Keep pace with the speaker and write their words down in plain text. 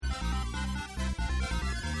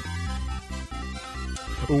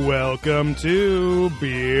Welcome to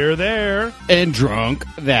Beer There, And Drunk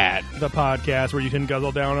That. the podcast where you can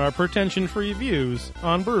guzzle down our pretension-free views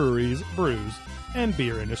on breweries, brews, and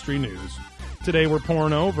beer industry news. Today we're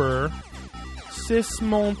pouring over Cis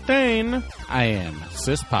Montaigne I am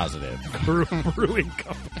cis positive. Brewing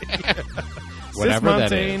Company. Whatever Cis that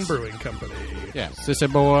Montaigne is. Brewing Company. Yeah,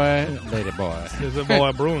 sissy boy, lady boy. Cis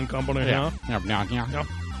Boy Brewing Company, Yeah. huh? Yeah. Yeah.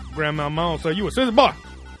 Grandma Mom said, you a cis boy.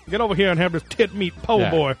 Get over here and have this tit meat po'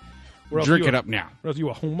 Yeah. boy. Or else Drink you it a- up now. Or else you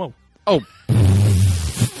a homo. Oh,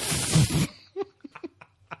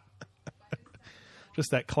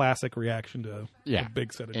 Just that classic reaction to yeah. a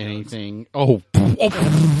big set of jokes. Anything. Oh,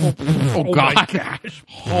 oh, God. my gosh.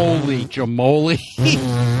 Holy jamoli.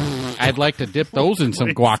 I'd like to dip those in some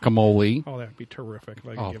guacamole. Oh, that'd be terrific if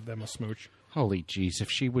I could give them a smooch. Holy jeez, if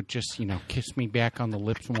she would just, kiss me back on the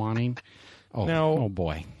lips wanting. Oh, Now- oh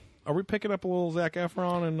boy. Are we picking up a little Zac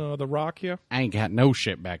Efron and The Rock here? I ain't got no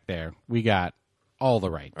shit back there. We got all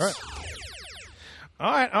the rights.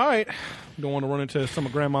 All right. Don't want to run into some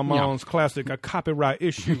of Grandma Mom's classic copyright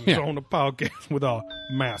issues Yeah. on the podcast with our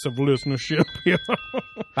massive listenership here.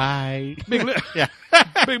 Bye. big, Yeah.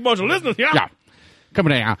 big bunch of listeners here. Yeah.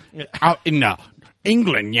 Coming out in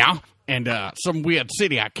England, yeah. And some weird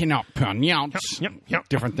city I cannot pronounce. Yep.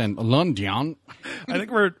 Different than London. I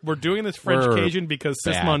think we're doing this French We're Cajun because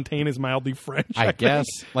Cis bad. Montaigne is mildly French. I guess.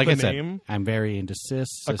 Like the I said, name. I'm very into cis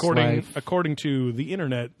According life. to the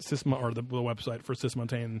internet, or the website for Cis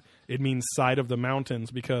Montaigne, it means side of the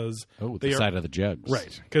mountains because Oh, they the are, side of the jugs.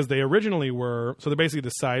 right, because they originally were, so they're basically the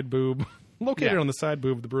side boob, located Yeah. on the side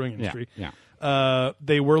boob of the brewing industry. Yeah.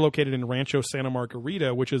 They were located in Rancho Santa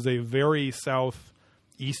Margarita, which is a very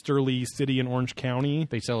southeasterly city in Orange County.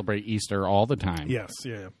 They celebrate Easter all the time. Yes,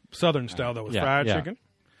 yeah. Southern style, though, with yeah, fried yeah. chicken.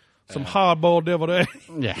 Some hard-boiled deviled egg,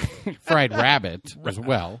 Yeah. Fried rabbit as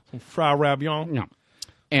well. some fried ravion. Yeah.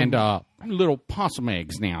 And little possum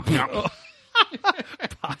eggs now. Yeah.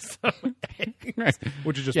 Right.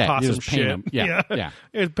 Which is just Yeah, you possum just paint shit. 'em. Yeah.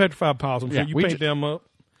 It's petrified possum Yeah, shit. You we paint ju- them up.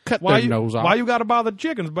 Cut Why their you, nose off. why you got to bother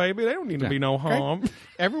chickens, baby? They don't need to be no harm.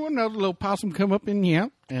 Everyone knows a little possum come up in here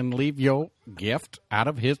and leave your gift out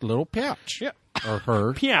of his little pouch. Yeah. Or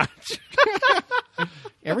her. Yeah.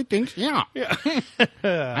 Everything's,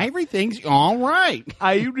 everything's all right.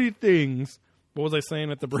 Irie things. What was I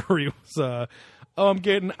saying at the brewery? Was I'm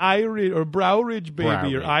getting Irish or Browridge,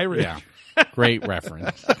 baby, or Browry. Irish. Yeah. Great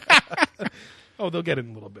reference. Oh, they'll get it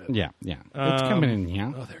in a little bit. Yeah. It's coming in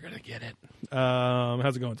here. Oh, they're gonna get it.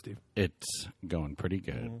 How's it going, Steve? It's going pretty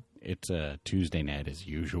good. It's a Tuesday night as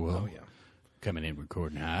usual. Oh yeah. Coming in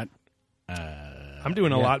recording hot. I'm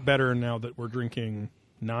doing a lot better now that we're drinking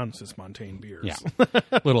non-Cis Montaigne beers. Yeah.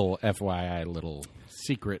 Little FYI, little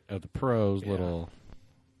secret of the pros, little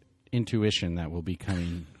intuition that will be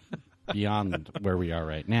coming beyond where we are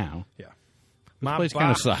right now. Yeah. This place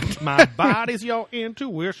kind of sucked. My body's your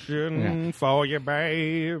intuition for you,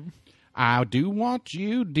 babe. I do want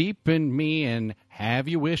you deep in me and have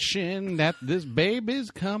you wishing that this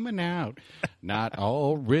baby's coming out. Not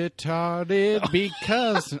all retarded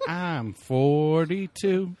because I'm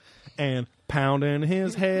 42. And pounding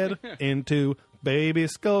his head into baby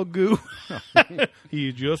skull goo.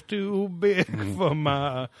 He's just too big for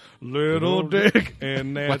my little dick.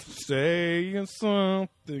 And that's saying something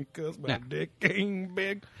because my dick ain't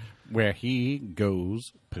big. Where he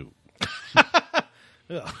goes poop.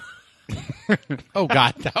 Oh,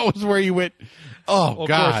 God. That was where you went. Oh, Well, of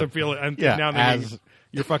God. course, I feel it. I'm Yeah, now thinking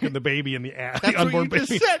you're fucking the baby in the ass. That's The unborn what you just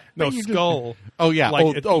baby. said. No, You just- skull. Oh, yeah.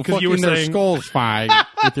 Like, Because you were their saying- skull's fine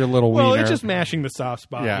with your little Well, wiener. it's just mashing the soft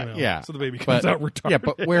spot. Yeah, you know, yeah. So the baby comes out retarded. Yeah,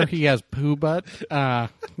 but where he has poo butt,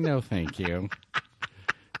 no, thank you.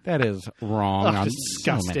 That is wrong on so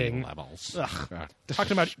disgusting. many levels.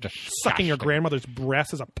 Talking about sucking your grandmother's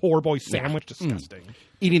breast as a poor boy sandwich. Disgusting.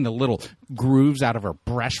 Eating the little grooves out of her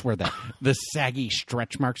breast where the saggy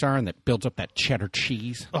stretch marks are and that builds up that cheddar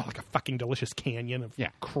cheese. Oh, like a fucking delicious canyon of Yeah.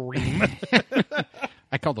 cream.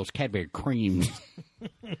 I call those Cadbury creams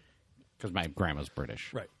because my grandma's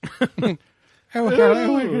British. Right. Oh,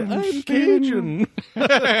 I'm Cajun.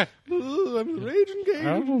 Ooh, I'm a raging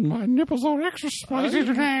Cajun. My nipples are extra spicy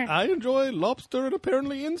today. I enjoy lobster and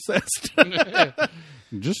apparently incest.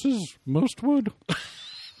 Just as most would.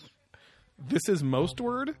 This is most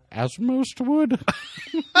word. As most would.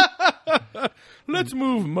 Let's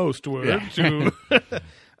move most word to.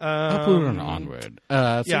 Upward and onward.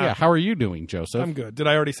 yeah. How are you doing, Joseph? I'm good. Did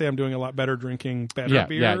I already say I'm doing a lot better drinking better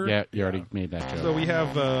beer? Yeah. You already made that joke. So we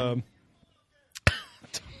have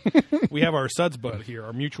we have our Suds Bud here,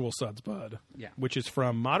 our mutual Suds Bud, which is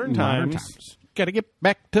from Modern Times. Gotta get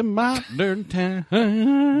back to modern time.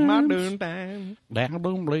 Modern time. Down,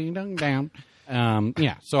 boom, bling, dung, down.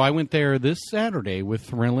 Yeah, so I went there this Saturday with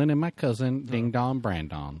Thrillin' and my cousin, Ding Dong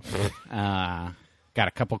Brandon. Got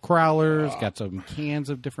a couple crowlers, got some cans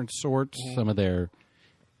of different sorts, some of their...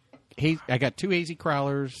 I got 2 hazy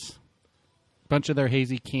crowlers, bunch of their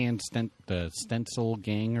hazy cans, the Stencil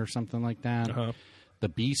Gang or something like that. The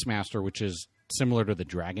Beastmaster, which is similar to the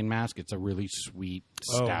Dragon Mask. It's a really sweet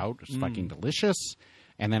stout. It's fucking delicious.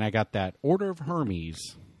 And then I got that Order of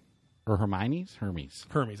Hermes. Or Hermione's? Hermes,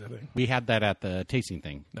 I think. We had that at the tasting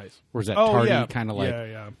thing. Nice. Where's that tarty kind of like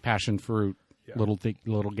yeah. passion fruit,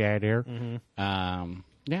 little guy there. Yeah, and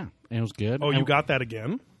it was good. Oh, you got that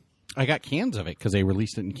again? I got cans of it because they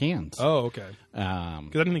released it in cans. Oh, okay. Because I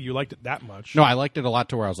didn't think you liked it that much. No, I liked it a lot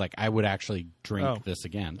to where I was like, I would actually drink this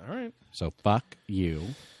again. All right. So fuck you.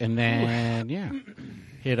 And then,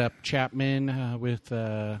 hit up Chapman with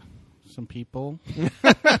some people.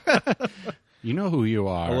 You know who you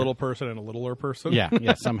are. A little person and a littler person. Yeah,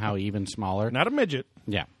 somehow even smaller. Not a midget.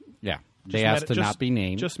 Yeah. They asked to not be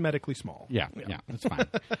named. Just medically small. Yeah, that's fine.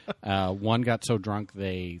 One got so drunk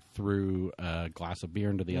they threw a glass of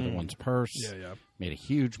beer into the other one's purse. Yeah. Made a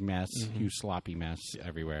huge mess, huge sloppy mess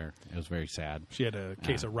everywhere. It was very sad. She had a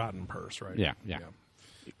case of rotten purse, right? Yeah.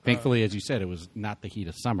 Thankfully, as you said, it was not the heat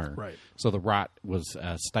of summer. Right. So the rot was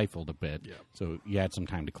stifled a bit. Yeah. So you had some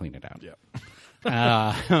time to clean it out. Yeah.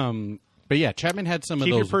 But yeah, Chapman had some Keep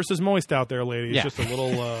of those. your purses moist out there, ladies. Yeah. Just a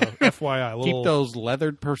little FYI. Keep those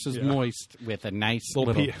leathered purses moist with a nice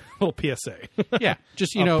little PSA. Yeah,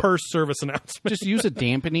 just purse service announcement. Just use a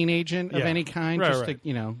dampening agent of any kind, right.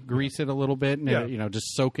 To grease it a little bit, and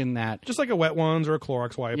just soak in that. Just like a wet ones or a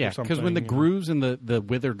Clorox wipe or something. Because when the grooves and the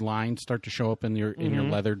withered lines start to show up in your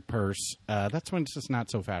leathered purse, that's when it's just not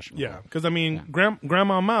so fashionable. Yeah, because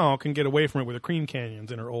Grandma Mao can get away from it with her cream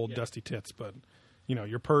canyons and her old dusty tits, but.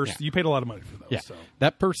 Your purse, you paid a lot of money for those. Yeah. So.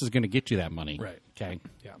 That purse is going to get you that money. Right. Okay?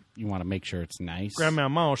 Yeah. You want to make sure it's nice. Grandma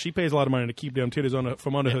Mao, she pays a lot of money to keep them titties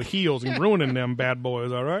from under her heels and ruining them bad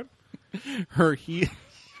boys, all right? Her heel.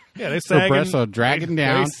 Yeah, they sagging. Her breasts are dragging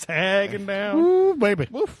down. They sagging down. Ooh, baby.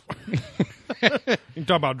 Woof. You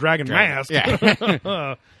talk about dragging mask.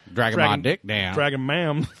 Yeah. Dragon dick down. Dragon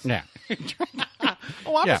ma'am. Yeah.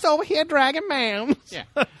 I'm just over here dragging ma'am. Yeah.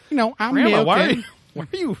 I'm Grandma, milking. why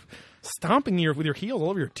are you stomping with your heels all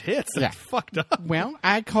over your tits? That's fucked up. Well,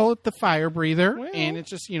 I call it the fire breather, and it's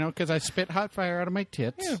just, because I spit hot fire out of my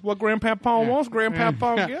tits. Yeah, what Grandpapa wants,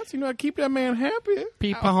 Grandpapa gets. Keep that man happy.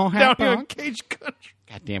 People down here in Cage Country.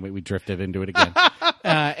 God damn it, we drifted into it again.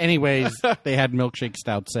 Anyways, they had milkshake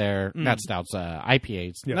stouts there. Not stouts,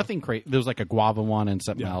 IPAs. Yeah. Nothing crazy. There was like a guava one and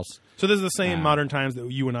something else. So this is the same Modern Times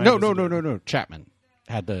that you and I No. Chapman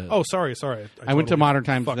had the... Oh, sorry. I went to Modern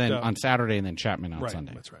Times then on Saturday and then Chapman on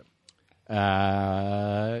Sunday. That's right.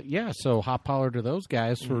 So hop holler to those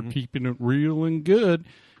guys for keeping it real and good,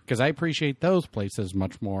 because I appreciate those places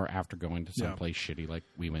much more after going to someplace shitty like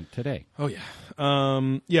we went today. Oh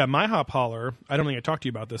yeah. My hop holler, I don't think I talked to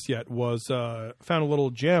you about this yet, was found a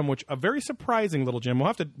little gem, a very surprising little gem. We'll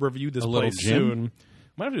have to review this place soon.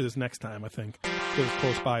 Might have to do this next time, I think, because it's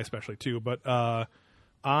close by especially too. But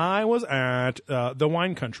I was at the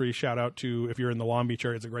Wine Country. Shout out to, if you're in the Long Beach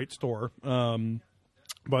area, it's a great store.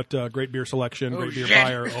 But great beer selection, great beer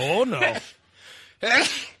buyer. Oh, no. 2,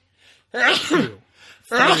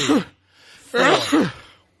 3, 4.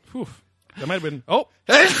 Whew. That might have been...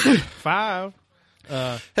 5.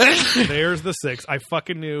 There's the 6. I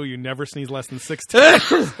fucking knew you never sneeze less than 6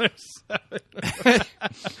 times.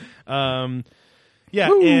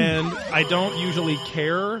 Yeah, and I don't usually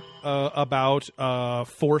care about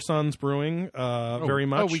Four Sons Brewing very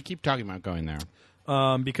much. Oh, we keep talking about going there.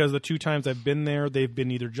 Because the 2 times I've been there, they've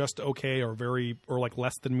been either just okay or like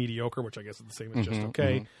less than mediocre, which I guess is the same as just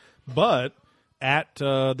okay. But at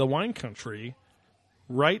the Wine Country,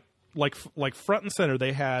 right, like front and center,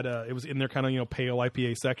 they had it was in their kind of pale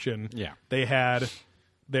IPA section. Yeah, they had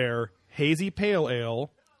their hazy pale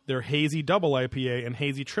ale, their hazy double IPA, and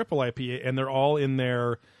hazy triple IPA, and they're all in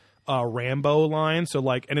their Rambo line. So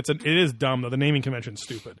and it is dumb though. The naming convention's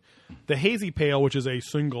stupid. The hazy pale, which is a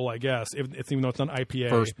single, I guess, even though it's not IPA,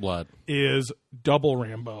 First Blood, is double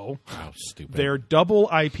Rambo. Oh, stupid. Their double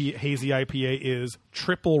hazy IPA is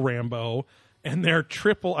triple Rambo, and their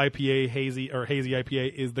triple IPA hazy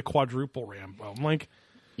IPA is the quadruple Rambo. I'm like,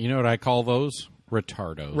 you know what I call those?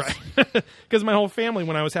 Retardos. Right. Because my whole family,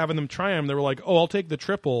 when I was having them try them, they were like, "Oh, I'll take the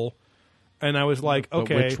triple." And I was like,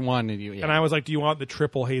 okay. But which one did you... Yeah. And I was like, do you want the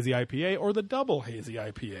triple hazy IPA or the double hazy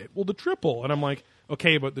IPA? Well, the triple. And I'm like,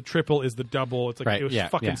 okay, but the triple is the double. It's like, it was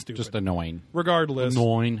fucking stupid. Just annoying. Regardless,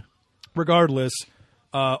 Annoying.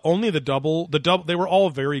 Only the double. The double. They were all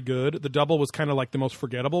very good. The double was kind of like the most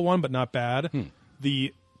forgettable one, but not bad.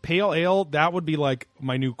 The pale ale, that would be like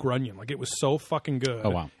my new Grunion. Like, it was so fucking good. Oh,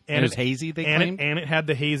 wow. And it was hazy, they claimed? And it had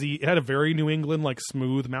the hazy. It had a very New England, like,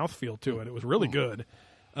 smooth mouthfeel to it. It was really good.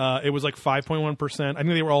 It was like 5.1%. I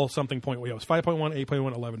think they were all something point. Yeah, it was 5.1,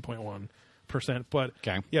 8.1, 11.1%. But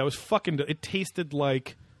yeah, it was fucking. It tasted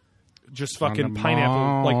like just fucking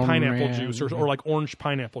pineapple juice or like orange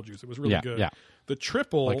pineapple juice. It was really good. Yeah. The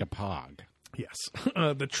triple, like a pog. Yes,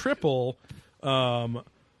 the triple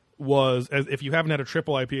was, as if you haven't had a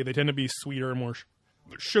triple IPA, they tend to be sweeter and more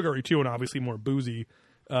sugary too, and obviously more boozy.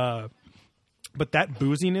 But that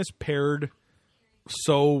booziness paired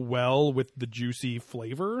so well with the juicy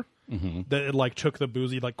flavor that it like took the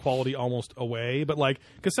boozy like quality almost away. But like,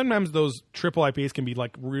 because sometimes those triple IPAs can be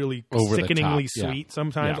like really sickeningly sweet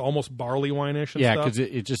sometimes, almost barley wine-ish and stuff. Yeah, because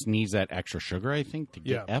it just needs that extra sugar, I think, to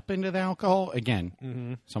get up into the alcohol.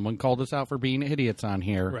 Again, someone called us out for being idiots on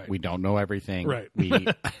here. Right. We don't know everything. Right.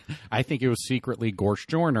 I think it was secretly Gorsh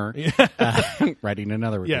Journer writing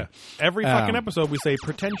another review. Yeah. Every fucking episode we say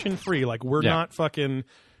pretension-free. Like, we're not fucking...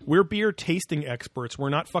 We're beer tasting experts. We're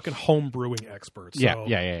not fucking home brewing experts. So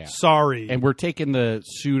Yeah. Sorry. And we're taking the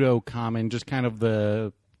pseudo-common, just kind of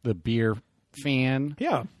the beer fan,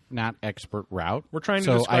 not expert route. We're trying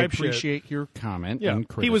to describe I appreciate your comment and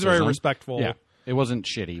criticism. He was very respectful. Yeah. It wasn't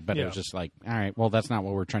shitty, but it was just like, all right, well, that's not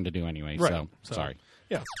what we're trying to do anyway, so sorry.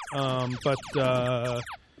 Yeah.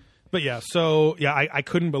 But yeah, so, yeah, I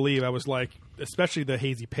couldn't believe, I was like, especially the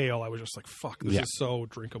hazy pale, I was just like, fuck, this is so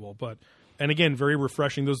drinkable. But... And again, very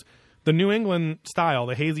refreshing. The New England style,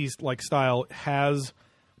 the hazy like style, has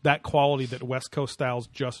that quality that West Coast styles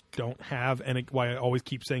just don't have. And why I always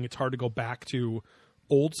keep saying it's hard to go back to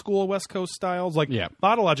old school West Coast styles. Like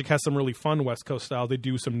Bottle Logic has some really fun West Coast styles. They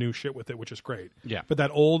do some new shit with it, which is great. Yeah. But that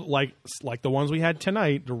old like the ones we had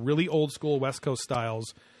tonight, the really old school West Coast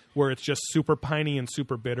styles, where it's just super piney and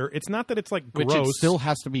super bitter. It's not that it's like gross. Which it still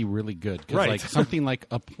has to be really good. Because like something like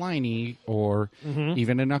a Pliny or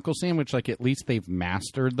even a Knuckle Sandwich, like at least they've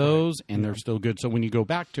mastered those and they're still good. So when you go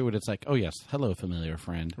back to it, it's like, oh yes, hello familiar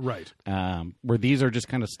friend. Right. Where these are just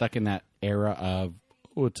kind of stuck in that era of,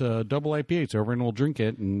 oh, it's a double IPA, so everyone will drink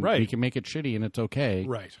it and we can make it shitty and it's okay.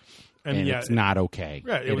 Right. And it's not okay.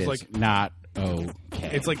 Yeah, it was like not okay.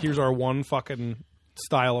 It's like, here's our one fucking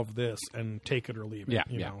style of this and take it or leave it.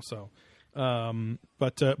 You know, so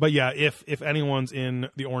but yeah, if anyone's in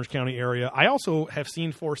the Orange County area, I also have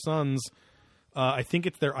seen Four Sons, I think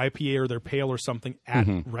it's their IPA or their pale or something at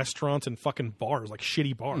restaurants and fucking bars, like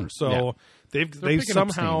shitty bars. So they've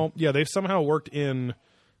somehow worked in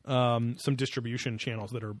some distribution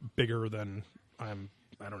channels that are bigger than I'm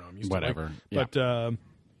used to. But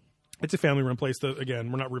it's a family run place that,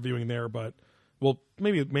 again, we're not reviewing there, but well,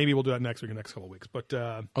 maybe we'll do that next week or next couple of weeks. But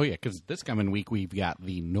because this coming week we've got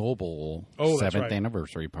the Noble 7th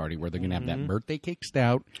anniversary party where they're going to have that birthday cake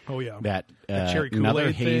stout. Oh yeah, that cherry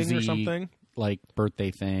Kool-Aid thing or something, like birthday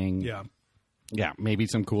thing. Yeah, maybe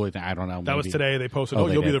some Kool-Aid thing. I don't know. That was today. They posted,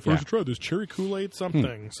 you'll be the first to try this cherry Kool-Aid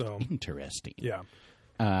something. So interesting. Yeah.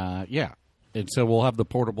 And so we'll have the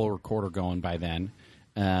portable recorder going by then.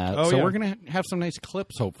 We're going to have some nice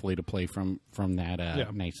clips, hopefully, to play from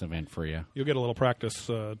that nice event for you. You'll get a little practice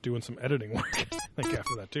doing some editing work, I think,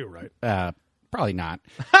 after that, too, right? Probably not.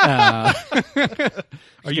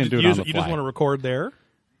 You just want to record there?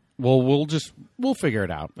 Well, we'll figure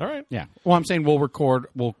it out. All right. Yeah. Well, I'm saying we'll record.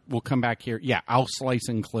 We'll come back here. Yeah, I'll slice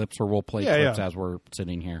in clips, or we'll play clips as we're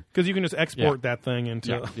sitting here. Because you can just export that thing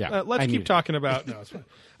into. Let's keep talking about. No, it's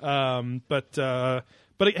fine.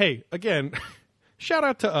 But hey, again. Shout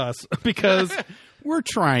out to us because we're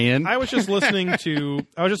trying. I was just listening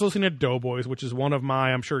to Doughboys, which is one of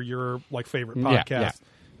my, I'm sure your like favorite podcasts.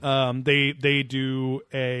 They do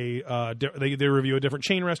they review a different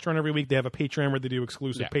chain restaurant every week. They have a Patreon where they do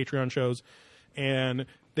exclusive Patreon shows, and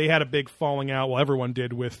they had a big falling out. Well, everyone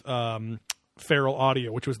did with Feral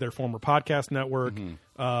Audio, which was their former podcast network.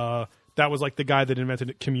 That was like the guy that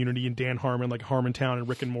invented Community and Dan Harmon, like Harmontown and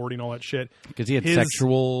Rick and Morty and all that shit. Because he had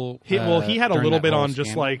sexual. He had a little bit on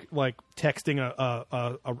just like texting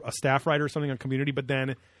a staff writer or something on Community, but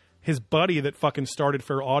then his buddy that fucking started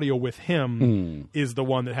Feral Audio with him is the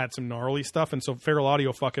one that had some gnarly stuff, and so Feral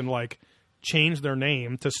Audio fucking like changed their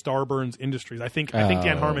name to Starburns Industries. I think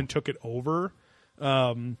Dan Harmon took it over.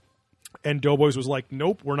 And Doughboys was like,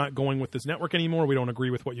 nope, we're not going with this network anymore. We don't agree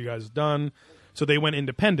with what you guys have done. So they went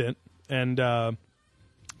independent, and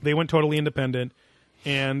they went totally independent.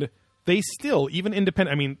 And they still, even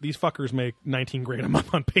independent, I mean, these fuckers make $19,000 a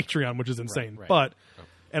month on Patreon, which is insane. Right. But,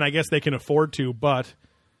 and I guess they can afford to, but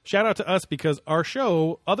shout out to us because our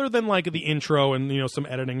show, other than like the intro and some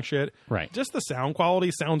editing shit, Right. just the sound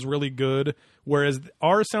quality sounds really good. Whereas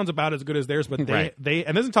ours sounds about as good as theirs, but Right. they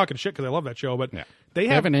and this isn't talking shit because I love that show, but Yeah. they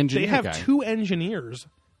have an engineer They have guy. 2 engineers,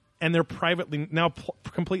 and they're privately now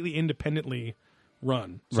completely independently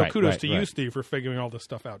run. So Right, kudos right, to you, right. Steve, for figuring all this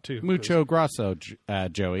stuff out too. Mucho Grosso,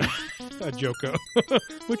 Joey. Joko.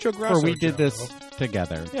 Mucho grasso. For we did Joe. this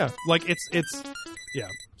together. Yeah, like it's yeah.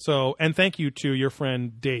 So and thank you to your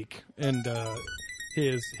friend Dake and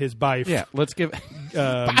his wife. Yeah, let's give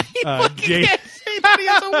Jake.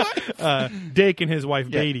 Dake and his wife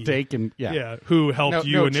Beatty. Dake and Yeah, who helped No,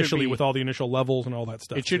 you no, it should initially be- with all the initial levels and all that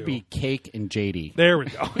stuff. it should too. be Cake and JD. There we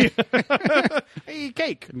go. Hey,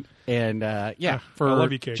 Cake. And for I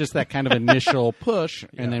love you, Cake. just that kind of initial push,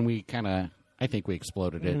 and then we kind of, I think we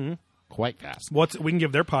exploded it quite fast. We can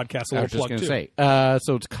give their podcast a I little was just plug going too. to say,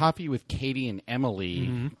 so it's Coffee with Katie and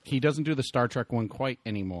Emily. He doesn't do the Star Trek one quite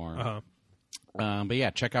anymore. Uh-huh. But yeah,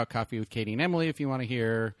 check out Coffee with Katie and Emily if you want to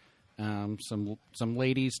hear some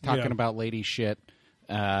ladies talking Yeah. about lady shit.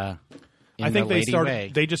 I think the lady way.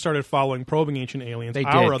 They just started following Probing Ancient Aliens. They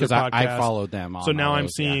our did, other 'cause I podcast. followed them on So now all I'm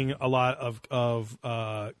those, seeing a lot of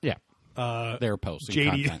their posts and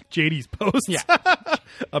JD content. JD's posts Yeah.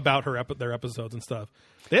 about their episodes and stuff.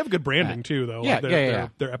 They have good branding too, though. Yeah, Like yeah.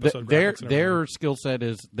 Their episode Their graphics and their everything. skill set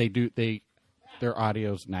is their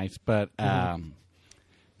audio's nice, but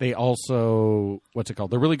they also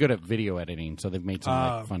they're really good at video editing, so they've made some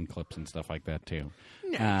like fun clips and stuff like that too.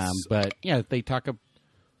 Nice. But yeah, they talk.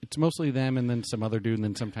 It's mostly them, and then some other dude, and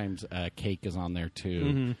then sometimes Cake is on there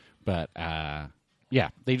too. But yeah,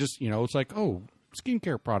 they just it's like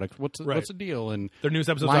skincare products. What's the deal? And Their news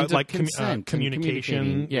episodes lines are like of consent and communication.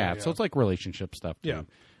 communicating. Yeah, Yeah. so it's like relationship stuff too.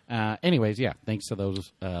 Anyways, yeah, thanks to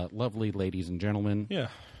those lovely ladies and gentlemen. Yeah.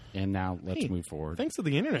 And now let's Hey, move forward. Thanks to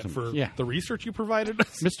the internet for yeah. the research you provided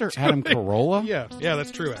us. Mr. Adam Carolla? Yeah,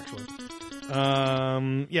 that's true, actually.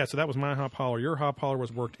 So that was my hop holler. Your hop holler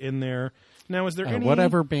was worked in there. Now, is there any...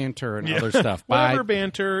 Whatever banter and other stuff. Whatever Bye.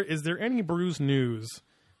 banter. Is there any brews news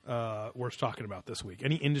worth talking about this week?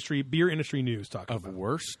 Any beer industry news talking Of about?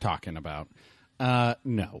 worse talking about?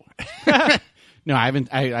 No. No, I haven't.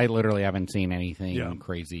 I literally haven't seen anything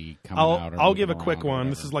crazy come out. Or I'll give a moving quick around or one.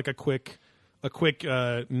 whatever. This is like a quick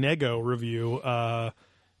Nego review.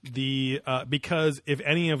 Because if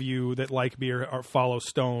any of you that like beer follow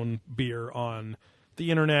Stone Beer on the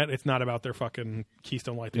internet, it's not about their fucking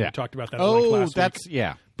Keystone Light. We talked about that. at length last that's week.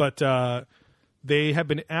 yeah. But they have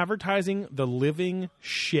been advertising the living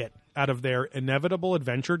shit out of their Inevitable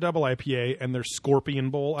Adventure Double IPA and their Scorpion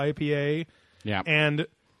Bowl IPA. Yeah. And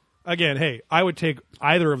again, hey, I would take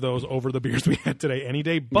either of those over the beers we had today any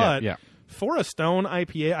day. But yeah. for a Stone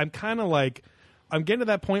IPA, I'm kind of like, I'm getting to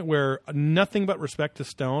that point where nothing but respect to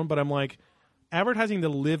Stone, but I'm like, advertising the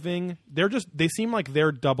living, they seem like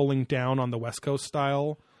they're doubling down on the West Coast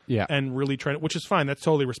style. Yeah. And really trying, which is fine. That's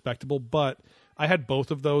totally respectable. But I had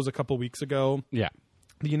both of those a couple weeks ago. Yeah.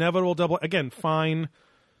 The Inevitable Double, again, fine.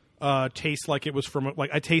 Tastes like it was from,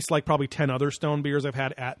 like, I taste like probably 10 other Stone beers I've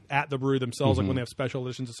had at the brewery themselves, like when they have special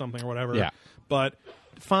editions of something or whatever. Yeah. But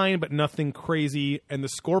fine, but nothing crazy. And the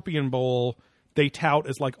Scorpion Bowl, they tout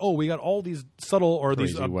as like, oh, we got all these subtle or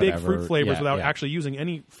these Crazy big whatever. fruit flavors Yeah, without yeah. actually using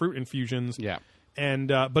any fruit infusions. Yeah. And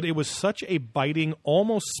but it was such a biting,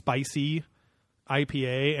 almost spicy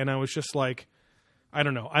IPA, and I was just like, I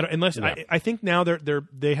don't know. I think now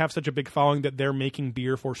they have such a big following that they're making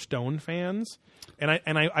beer for Stone fans, and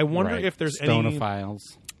I wonder Right. if there's any. Stonophiles.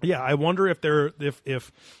 Yeah, I wonder if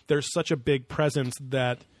if there's such a big presence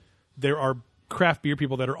that there are craft beer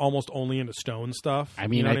people that are almost only into Stone stuff. I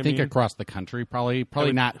mean, You know I what think across the country, probably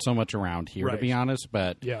not so much around here, to Right. be honest.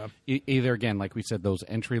 But Yeah. either again, like we said, those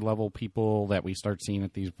entry level people that we start seeing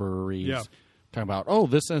at these breweries, Yeah. talking about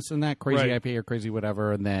this and that crazy Right. IPA or crazy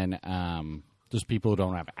whatever, and then just people who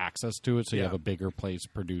don't have access to it, so you Yeah. have a bigger place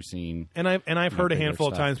producing. And I've heard a bigger handful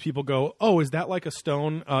of stuff. times people go, "Oh, is that like a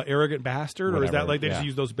Stone arrogant bastard, or is that Whatever, like they just yeah.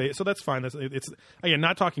 use those bait?" So that's fine. It's again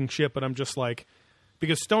not talking shit, but I'm just like,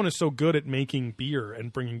 because Stone is so good at making beer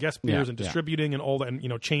and bringing guest beers Yeah, and yeah. distributing and all that,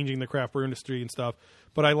 and changing the craft brew industry and stuff.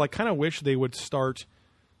 But I like kind of wish they would start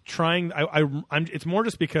trying. I'm. It's more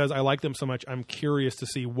just because I like them so much. I'm curious to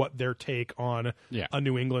see what their take on Yeah. a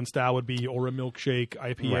New England style would be, or a milkshake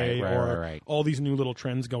IPA, Right, or right. all these new little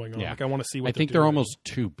trends going on. Yeah. Like I want to see what I think they're they're doing. almost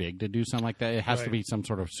too big to do something like that. It has to Right. be some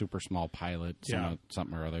sort of super small pilot, Yeah.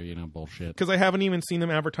 something or other, bullshit. Because I haven't even seen them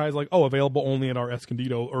advertise like, oh, available only at our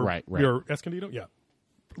Escondido or Right. your Escondido,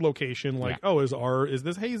 location. Like, Yeah. oh, is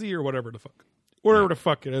this hazy or whatever the fuck, whatever the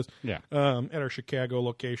fuck it is. Yeah. At our Chicago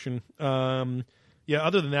location.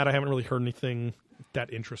 Other than that, I haven't really heard anything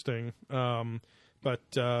that interesting. But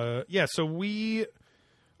yeah, so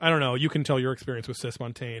I don't know. You can tell your experience with Sis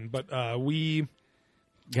Montaigne, but we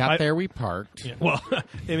got there. We parked. Yeah, well, I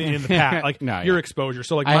mean, in the past, like No, your yeah. exposure.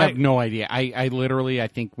 So like, I have no idea. I literally, I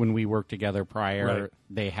think when we worked together prior, Right.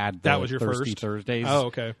 they had That the was your Thirsty first? Thursdays. Oh,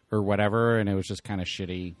 okay. Or whatever, and it was just kind of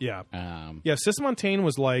shitty. Yeah. Um, Yeah, Sis Montaigne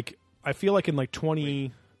was like, I feel like in like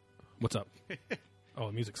 20. What's up? Oh,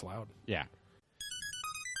 the music's loud. yeah.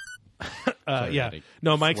 Yeah. Eddie.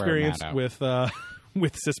 No, my Swear experience Matt out.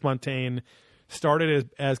 with Sis Montaigne started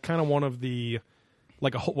as kind of one of the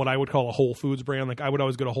like what I would call a Whole Foods brand. Like I would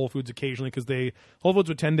always go to Whole Foods occasionally because Whole Foods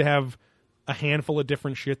would tend to have a handful of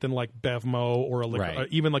different shit than like Bevmo or a liquor, Right.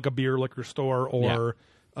 even like a beer liquor store or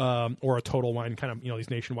a Total Wine, kind of these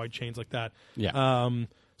nationwide chains like that. Yeah.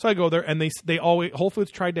 So I go there, and they always Whole Foods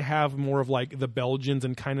tried to have more of like the Belgians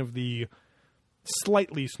and kind of the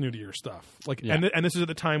slightly snootier stuff. Like, Yeah. and this is at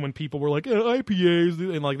the time when people were like IPAs,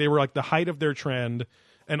 and like they were like the height of their trend,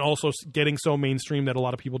 and also getting so mainstream that a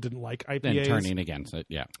lot of people didn't like IPAs. Then turning against it.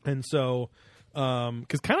 Yeah. And so,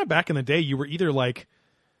 because kind of back in the day, you were either like,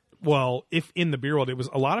 well, if in the beer world, it was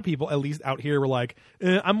a lot of people, at least out here, were like,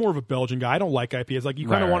 I'm more of a Belgian guy. I don't like IPAs. Like you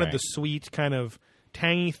kind of Right, wanted right. the sweet kind of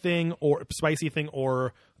tangy thing or spicy thing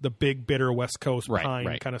or the big bitter West Coast Right, pine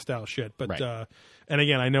right. kind of style shit. But Right. and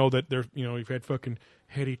again, I know that there's you've had fucking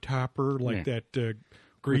Hetty Topper like that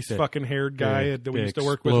grease the- fucking haired guy that we The used to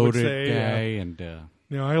work with would exploded say. guy and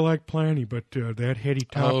No, I like plenty, but that Hetty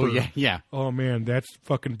Topper. oh yeah, Oh man, that's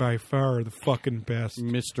fucking by far the fucking best.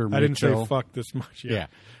 Mr. Mitchell. I didn't say fuck this much. Yeah.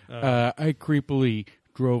 I creepily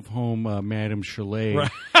drove home Madame Chalet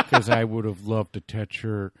Right. because I would have loved to touch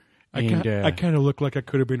her. I And kind of look like I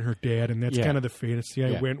could have been her dad, and that's Yeah. kind of the fantasy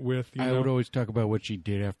I Yeah. went with. You I know? would always talk about what she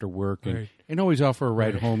did after work and, Right. and always offer a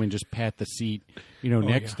ride Right. home and just pat the seat,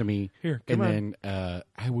 next yeah. to me. Here, and come then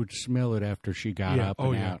I would smell it after she got up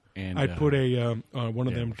and out. And I'd put a one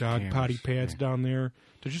of yeah, them with dog cameras. potty pads Yeah. down there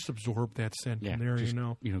to just absorb that scent yeah, in there. just,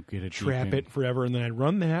 get it Trap deep in. it forever, and then I'd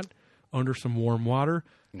run that under some warm water.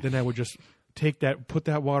 Then I would just put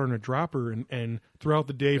that water in a dropper, and throughout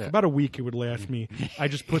the day, for Yeah. about a week, it would last me. I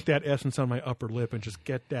just put that essence on my upper lip and just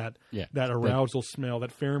get that Yeah. that arousal smell,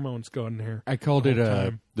 that pheromones going there. I called the it whole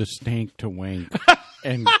time. the stank to wank,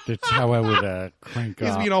 and that's how I would crank He's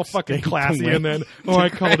off. being all fucking stank to classy, wank. and then I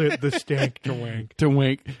called it the stank to wank. to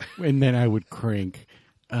wank, and then I would crank.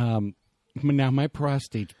 Now my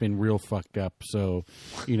prostate's been real fucked up, so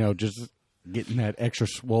just getting that extra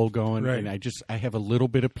swole going, Right. and I have a little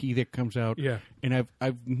bit of pee that comes out. Yeah. and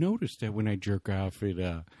I've noticed that when I jerk off,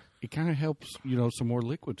 it kind of helps some more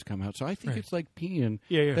liquids come out. So I think Right. it's like peeing.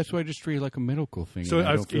 Yeah. That's why I just treat it like a medical thing. So and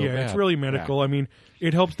I don't feel it's bad. really medical. Yeah. I mean,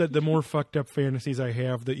 it helps that the more fucked up fantasies I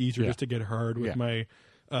have, the easier Yeah. just to get hard with Yeah.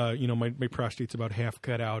 my, my prostate's about half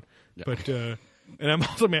cut out. Yeah. But and I'm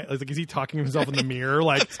also mad. Like, is he talking to himself in the mirror,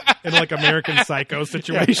 like in like American Psycho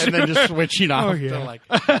situation? and then just switching off. Oh, to yeah. like,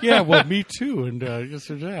 yeah, well, me too, and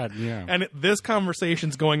this or that. Yeah. And this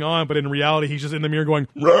conversation's going on, but in reality, he's just in the mirror going.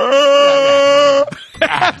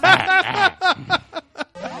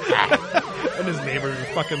 And his neighbors are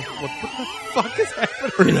fucking. What the fuck is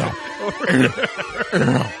happening?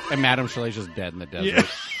 And Madame Chalet's just dead in the desert.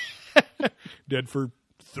 Yeah. Dead for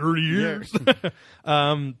 30 years.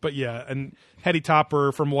 But yeah, and Hetty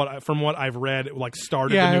Topper, from what I've read, like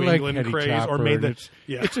started the New England Hetty craze, Topper, or made and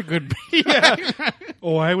the it's a good. yeah.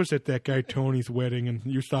 Oh, I was at that guy Tony's wedding, and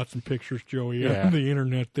you saw some pictures, Joey, Yeah. on the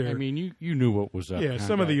internet there. I mean, you knew what was up. yeah,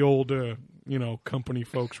 some of the old company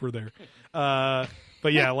folks were there.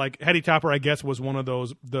 But yeah, like Hetty Topper, I guess, was one of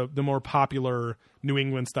those the more popular New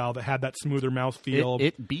England style that had that smoother mouthfeel.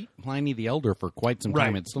 It beat Pliny the Elder for quite some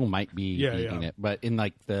time. Right. It still might be Yeah, beating yeah. it, but in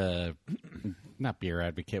like the not Beer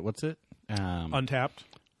Advocate. What's it? Untapped.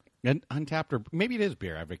 And Untapped, or maybe it is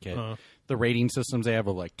Beer Advocate. The rating systems they have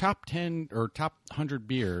of like top 10 or top 100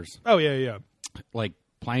 beers, Oh yeah. like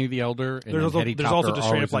Pliny the Elder. And There's then Hetty there's Topper also are just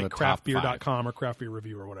straight always up in like the top five. craftbeer.com or craft beer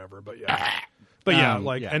review or whatever. But yeah. But yeah,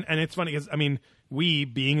 like yeah. And it's funny because I mean, we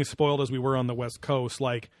being as spoiled as we were on the West Coast,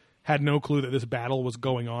 like had no clue that this battle was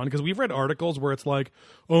going on, because we've read articles where it's like,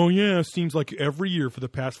 oh yeah, it seems like every year for the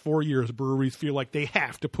past 4 years breweries feel like they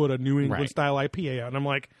have to put a New England Right. style IPA out, and I'm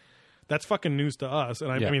like, that's fucking news to us.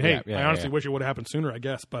 And I Yeah, mean, hey, yeah, I honestly yeah. wish it would have happened sooner, I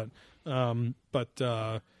guess, but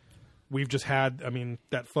we've just had, I mean,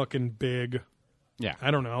 that fucking big. Yeah.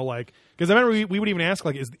 I don't know, like, because I remember we would even ask,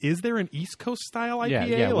 like, is there an East Coast style IPA?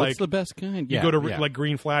 Yeah. Like, What's the best kind? you Yeah, go to yeah. like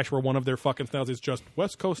Green Flash, where one of their fucking styles is just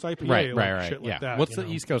West Coast IPA, right, like, right. shit like Yeah. that. What's you the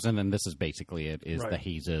know? East Coast? And then this is basically it. Is Right. the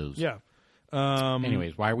Jesus? Yeah.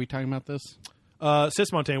 Anyways, why are we talking about this?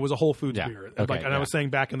 Cis Montaigne was a Whole Foods Yeah. beer. Okay, And I was saying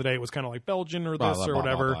back in the day it was kind of like Belgian or this or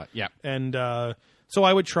whatever. Blah. Yeah. And so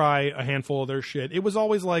I would try a handful of their shit. It was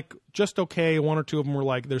always like just okay. One or two of them were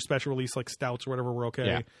like their special release, like stouts or whatever, were okay.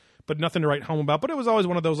 Yeah. But nothing to write home about. But it was always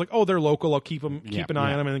one of those like, oh, they're local. I'll keep an eye Yeah.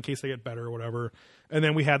 on them in case they get better or whatever. And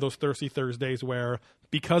then we had those Thirsty Thursdays where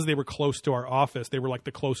because they were close to our office, they were like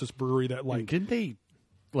the closest brewery that like. Didn't they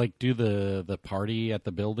like do the party at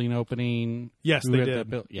the building opening? Yes, Who they had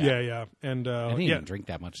did. the yeah. And I didn't even drink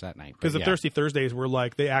that much that night. because the yeah. Thirsty Thursdays were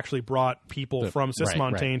like they actually brought people from Cis right,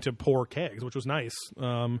 Montaigne right. to pour kegs, which was nice.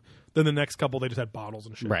 Then the next couple they just had bottles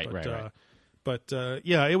and shit. Right, but, right. But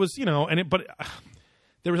yeah, it was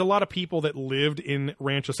there was a lot of people that lived in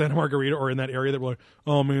Rancho Santa Margarita or in that area that were like,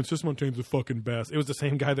 oh man, Cis Montaigne's the fucking best. It was the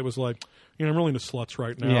same guy that was like, I'm really into sluts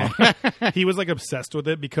right now. Yeah. He was like obsessed with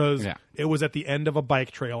it because Yeah. it was at the end of a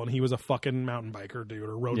bike trail and he was a fucking mountain biker dude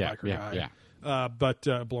or road Yeah, biker yeah, guy. yeah. But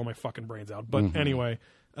blow my fucking brains out. But anyway,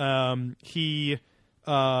 he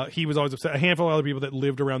was always upset. A handful of other people that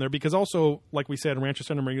lived around there because also, like we said, Rancho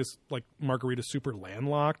Santa Margarita's super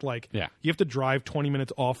landlocked. Like, Yeah. you have to drive 20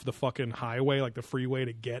 minutes off the fucking highway, like the freeway,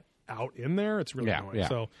 to get out in there. It's really annoying. yeah.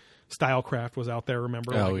 So Stylecraft was out there.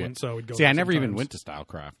 Remember? Oh, Like, yeah. so we'd go See, there I never even sometimes. went to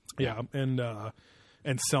Stylecraft. Yeah,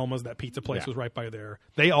 and Selma's, that pizza place, Yeah. was right by there.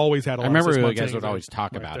 They always had a lot I remember of Cis you guys Montaignes would always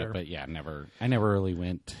talk right about there. it, but yeah, I never really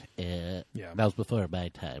went. Yeah. That was before my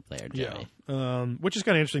time there, Joey. Yeah, which is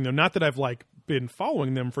kind of interesting though. Not that I've like been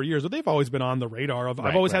following them for years, but they've always been on the radar. I've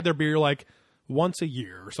always right. had their beer like once a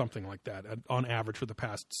year or something like that on average for the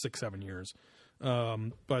past 6-7 years.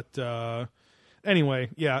 Anyway,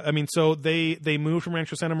 yeah, I mean, so they moved from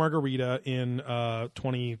Rancho Santa Margarita in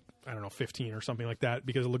 2015 or something like that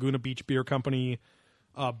because Laguna Beach Beer Company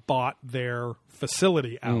bought their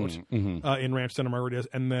facility out in Rancho Santa Margarita,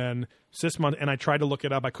 and then and I tried to look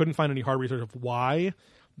it up. I couldn't find any hard research of why,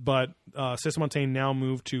 but Cis Montaigne now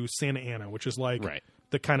moved to Santa Ana, which is like Right.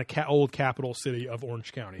 the kind of old capital city of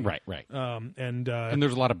Orange County. Right. And And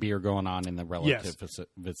there's a lot of beer going on in the relative Yes.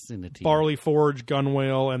 vicinity. Barley Forge,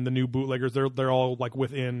 Gunwale, and the new Bootleggers, they're all like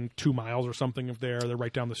within 2 miles or something of there. They're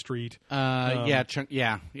right down the street. Yeah,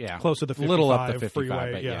 Close to the 55 a little up the 55,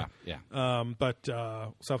 freeway, but yeah. But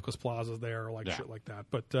South Coast Plaza's there, like Yeah. shit like that.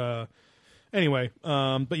 But anyway,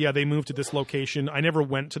 but yeah, they moved to this location. I never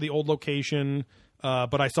went to the old location,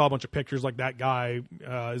 but I saw a bunch of pictures. Like that guy,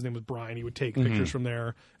 his name was Brian. He would take pictures from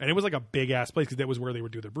there, and it was like a big ass place because that was where they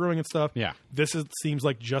would do their brewing and stuff. Yeah. Seems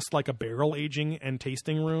like just like a barrel aging and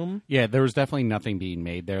tasting room. Yeah, there was definitely nothing being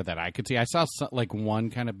made there that I could see. I saw like one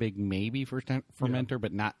kind of big maybe fermenter,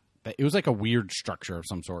 but not. It was like a weird structure of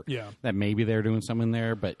some sort. Yeah. That maybe they're doing something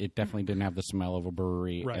there, but it definitely didn't have the smell of a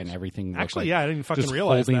brewery Right. and everything. Actually, like yeah, I didn't fucking just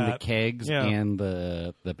realize holding that. the kegs Yeah. and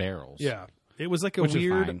the barrels. Yeah, it was like a Which is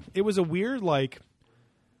weird. fine. It was a weird like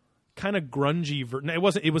kind of grungy. It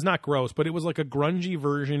wasn't. It was not gross, but it was like a grungy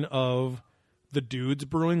version of the Dudes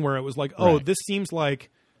Brewing, where it was like, oh, Right. this seems like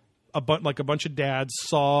a bunch of dads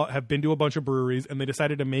have been to a bunch of breweries, and they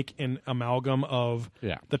decided to make an amalgam of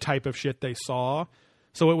Yeah. the type of shit they saw.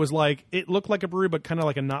 So it was like it looked like a brewery, but kind of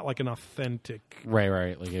like not like an authentic Right.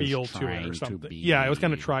 Like it was feel to it trying or something. be- Yeah, it was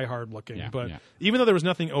kind of try hard looking. Yeah, but yeah. even though there was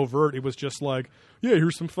nothing overt, it was just like, yeah,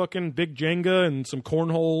 here's some fucking big Jenga and some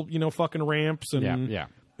cornhole, fucking ramps and Yeah.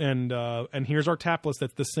 and here's our tap list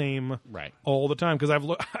that's the same Right. all the time because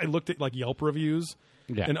I looked at like Yelp reviews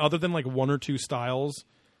Yeah. and other than like one or two styles,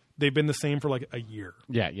 they've been the same for like a year.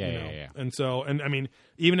 Yeah. you know? Yeah. And so, and I mean,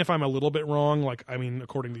 even if I'm a little bit wrong, like I mean,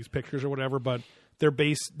 according to these pictures or whatever, but their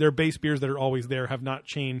base beers that are always there have not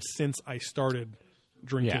changed since I started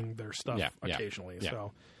drinking Yeah. their stuff Yeah. occasionally. Yeah.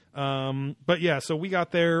 So, but yeah, so we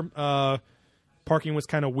got there. Parking was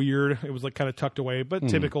kind of weird. It was like kind of tucked away, but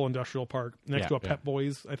typical industrial park next Yeah, to a yeah. Pep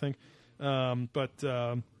Boys, I think. But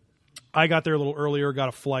I got there a little earlier, got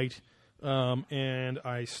a flight, and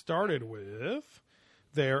I started with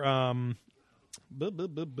their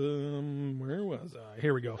where was I?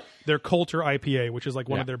 Here we go. Their Coulter IPA, which is like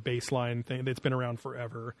one of Yeah. their baseline thing that's been around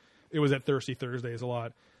forever. It was at Thirsty Thursdays a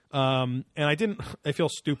lot. And I feel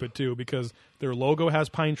stupid too because their logo has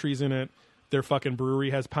pine trees in it. Their fucking brewery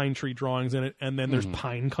has pine tree drawings in it. And then there's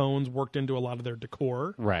pine cones worked into a lot of their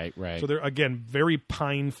decor. Right. So they're, again, very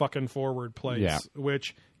pine fucking forward place, Yeah.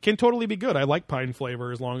 which can totally be good. I like pine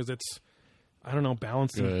flavor as long as it's, I don't know,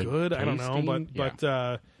 balanced and good. I don't know.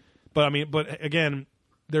 Tasting? But I mean, but again,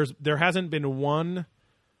 there hasn't been one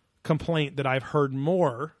complaint that I've heard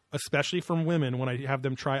more, especially from women when I have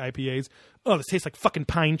them try IPAs. Oh, this tastes like fucking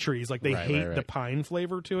pine trees. Like they hate the pine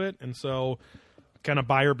flavor to it. And so kind of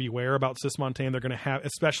buyer beware about Cis Montaigne. They're going to have,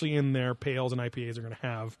 especially in their pales and IPAs, they're going to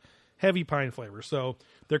have heavy pine flavor. So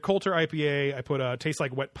their Coulter IPA, I put tastes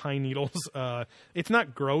like wet pine needles. It's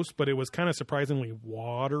not gross, but it was kind of surprisingly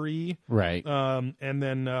watery. Right. And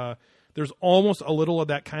then there's almost a little of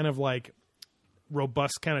that kind of like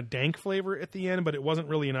robust kind of dank flavor at the end, but it wasn't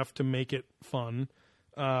really enough to make it fun.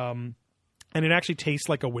 And it actually tastes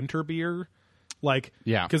like a winter beer. Like,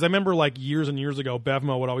 yeah, because I remember like years and years ago,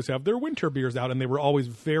 Bevmo would always have their winter beers out, and they were always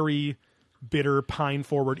very bitter, pine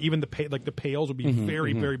forward. Even the pails would be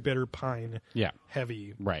very, very bitter, pine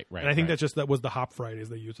heavy. Right. And I think that was the hop varieties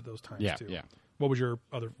they used at those times too. Yeah. What was your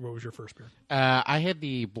first beer? I had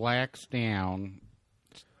the Blackstone,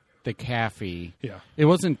 the Caffey. Yeah. It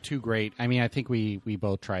wasn't too great. I mean, I think we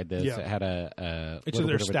both tried this. Yeah. It had a it's little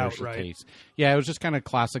their bit stout, of a right? taste. Yeah, it was just kind of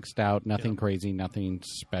classic stout. Nothing crazy. Nothing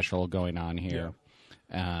special going on here.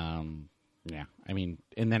 Yeah. I mean,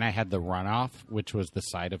 and then I had the Runoff, which was the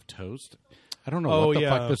side of toast. I don't know what the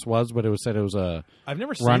fuck this was, but it was said it was a I've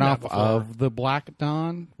never seen that runoff before. of the Black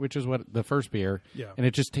Dawn, which is what the first beer. Yeah. And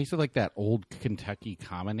it just tasted like that old Kentucky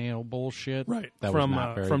common ale bullshit. Right. That from was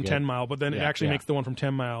not very from good. 10 Mile, but then it actually yeah. makes the one from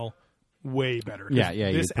 10 Mile way better. Yeah,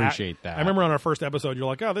 you appreciate that. I remember on our first episode, you're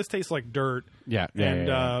like, "Oh, this tastes like dirt." Yeah.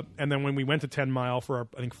 And then when we went to 10 Mile for our,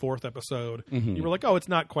 I think, 4th episode, you were like, "Oh, it's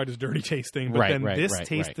not quite as dirty tasting." But then this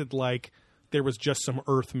tasted like there was just some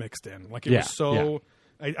earth mixed in. Like it was so. Yeah.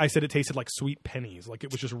 I said it tasted like sweet pennies. Like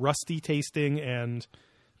it was just rusty tasting, and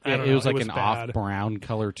it was like an bad. off brown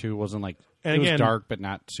color too. It wasn't like and it again, was dark, but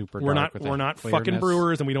not super dark. We're not clearness. fucking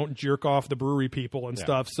brewers, and we don't jerk off the brewery people and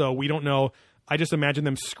stuff. So we don't know. I just imagine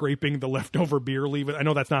them scraping the leftover beer, leaving. I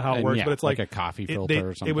know that's not how it works, but it's like a coffee filter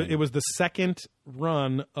or something. It was the second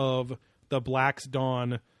run of the Black's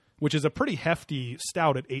Dawn, which is a pretty hefty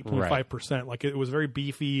stout at 8.5%. Like it was very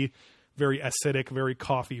beefy, very acidic, very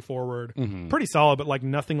coffee forward, pretty solid, but like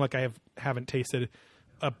nothing like I haven't tasted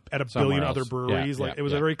at a billion other breweries. It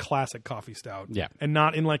was a very classic coffee stout, and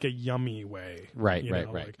not in like a yummy way. Right.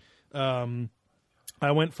 Like,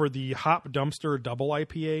 I went for the Hop Dumpster Double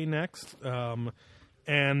IPA next,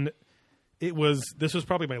 and this was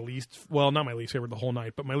probably not my least favorite the whole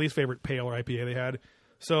night, but my least favorite pale IPA they had.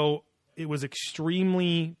 So it was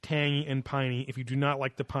extremely tangy and piney. If you do not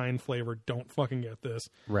like the pine flavor, don't fucking get this.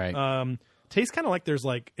 Right. Tastes kind of like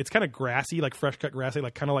it's kind of grassy, like fresh cut grassy,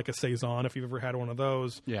 like kind of like a Saison if you've ever had one of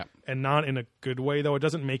those. Yeah. And not in a good way though. It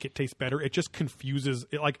doesn't make it taste better. It just confuses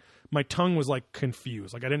it. Like my tongue was like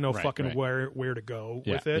confused. Like I didn't know where to go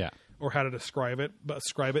with it or how to describe it. But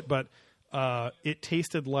it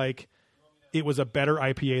tasted like it was a better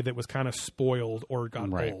IPA that was kind of spoiled or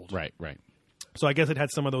got old. Right. So I guess it had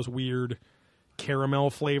some of those weird caramel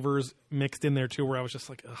flavors mixed in there too, where I was just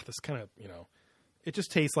like, ugh, this kind of, it just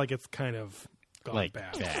tastes like it's kind of gone Like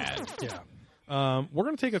bad. bad. We're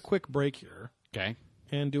going to take a quick break here. Okay.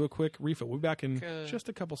 And do a quick refill. We'll be back in just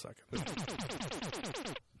a couple seconds.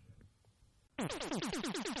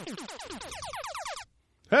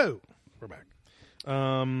 Oh, we're back.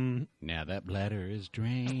 Now that bladder is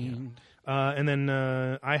drained. And then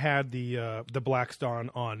I had the Black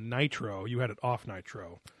Dawn on Nitro. You had it off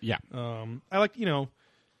Nitro. Yeah. I like,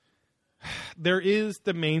 there is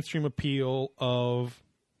the mainstream appeal of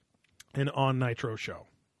an on Nitro show,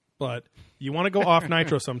 but you want to go off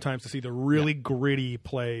Nitro sometimes to see the really gritty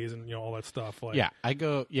plays and all that stuff. Like,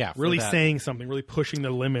 really saying something, really pushing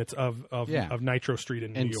the limits of Nitro Street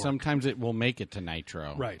in New York. And sometimes it will make it to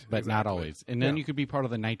Nitro, right? But not always. And then you could be part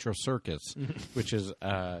of the Nitro Circus, which is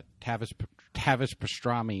Tavis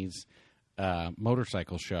Pastrami's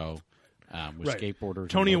motorcycle show with skateboarders,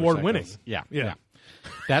 Tony and Award winning. Yeah.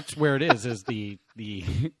 That's where it is the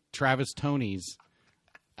Travis Tony's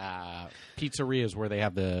pizzerias where they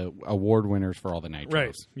have the award winners for all the Nitros.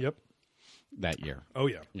 Right. Yep. That year. Oh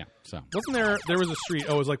yeah. Yeah. So wasn't there was a street?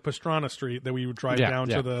 Oh, it was like Pastrana Street that we would drive down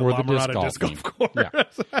to the or La Mirada disc golf course.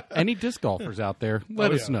 Yeah. Any disc golfers out there?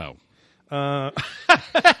 Let us know.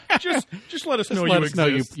 Just let us know. Let us know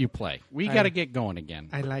you play. We got to get going again.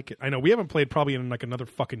 I like it. I know we haven't played probably in like another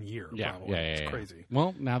fucking year. Yeah, probably. It's crazy.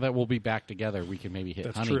 Well, now that we'll be back together, we can maybe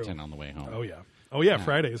hit Huntington on the way home. Oh yeah.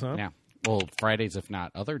 Fridays, huh? Yeah. Well, Fridays if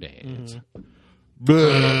not other days.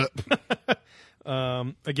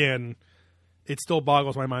 Again, it still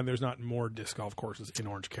boggles my mind. There's not more disc golf courses in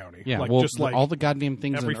Orange County. Yeah, just all the goddamn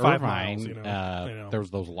things every in 5 Irvine. miles. There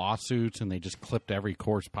was those lawsuits, and they just clipped every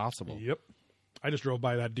course possible. Yep. I just drove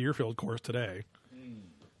by that Deerfield course today.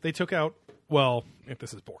 They took out. Well, if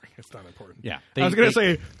this is boring, it's not important. Yeah, I was going to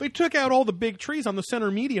say they took out all the big trees on the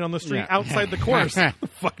center median on the street outside the course. The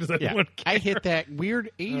fuck does anyone care? I hit that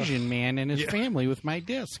weird Asian man and his family with my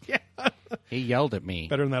disc. Yeah. He yelled at me.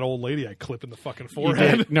 Better than that old lady I clipped in the fucking He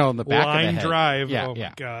forehead. did. No, in the back Line of the head. drive. Yeah, oh, yeah.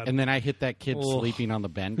 my God. And then I hit that kid Ugh. sleeping on the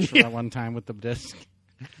bench one time with the disc.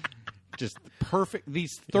 Just perfect.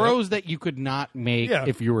 These throws that you could not make Yeah.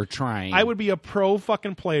 if you were trying. I would be a pro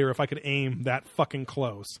fucking player if I could aim that fucking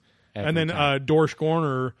close. Every and then time. Dorsch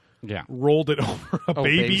Gorner Yeah. rolled it over a Oh,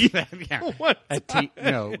 baby. yeah. What? At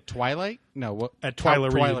Twilight? No, what? At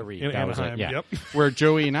Twiler Reed. in That was it, Anaheim, yeah. yep. Where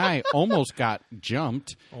Joey and I almost got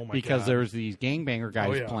jumped Oh my because God. there was these gangbanger guys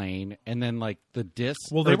Oh, yeah. playing, and then like the disc.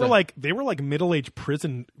 Well, they were like middle-aged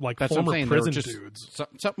prison, like that's what I'm former saying. They were prison just, dudes.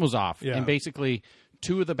 something was off, Yeah. and basically.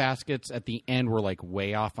 Two of the baskets at the end were like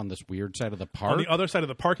way off on this weird side of the park. On the other side of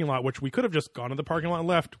the parking lot, which we could have just gone to the parking lot and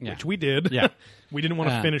left, Yeah. which we did. Yeah. We didn't want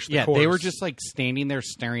to finish the yeah, course. they were just like standing there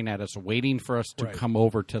staring at us, waiting for us to Right. come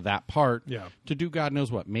over to that part Yeah. to do God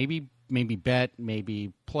knows what. Maybe bet,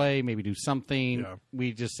 maybe play, maybe do something. Yeah.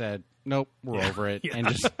 We just said, nope, we're over it, Yeah. and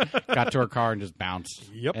just got to our car and just bounced.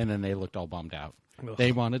 Yep. And then they looked all bummed out. Ugh.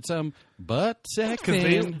 They wanted some butt sex. 'Cause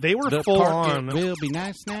they were the full park, on. It will be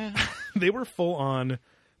nice now. They were full on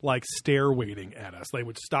like stare waiting at us. They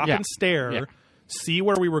would stop Yeah. and stare, Yeah. see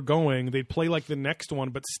where we were going. They'd play like the next one,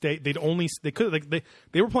 but stay. They could like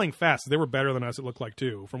they were playing fast. They were better than us. It looked like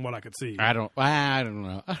too, from what I could see. I don't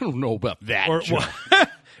know. I don't know about that. Or Joe.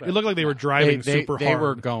 it looked like they were driving super they hard.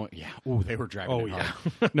 were going. Yeah. Ooh, they were driving. Oh, it yeah.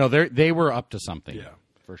 hard. No, they were up to something. Yeah.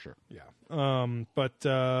 For sure. Yeah.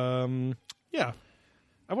 Yeah.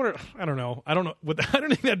 I don't know. I don't know. I don't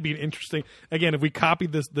think that'd be interesting. Again, if we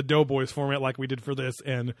copied the Doughboys format like we did for this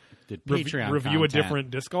and Did review Patreon a content.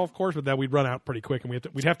 different disc golf course, but that we'd run out pretty quick, and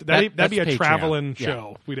we'd have to. That's That'd be a Patreon. traveling Yeah.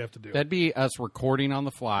 show. We'd have to do. That'd be us recording on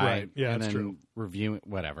the fly, Right. Yeah, and that's then true. reviewing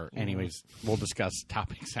whatever. Anyways, we'll discuss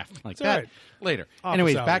topics after like all that right. later. Office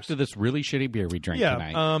Anyways, hours. back to this really shitty beer we drank Yeah.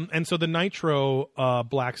 tonight. And so the Nitro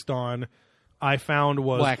Blackstone I found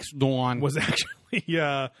was Dawn was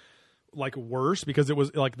actually like worse because it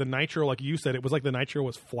was like the Nitro, like you said, it was like the Nitro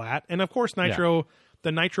was flat, and of course Nitro.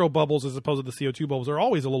 The Nitro bubbles, as opposed to the CO2 bubbles, are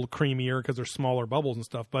always a little creamier because they're smaller bubbles and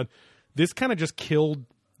stuff. But this kind of just killed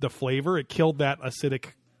the flavor. It killed that acidic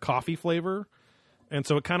coffee flavor, and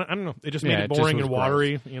so it kind of, I don't know, it just made it boring was and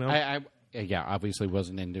watery. gross. You know, I obviously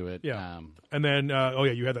wasn't into it. yeah. And then,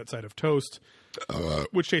 you had that side of toast,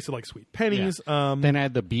 which tasted like sweet pennies. Then I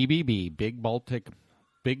had the BBB, Big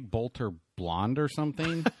Bolter Blonde or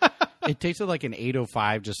something. It tasted like an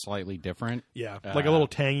 805, just slightly different. Yeah, like a little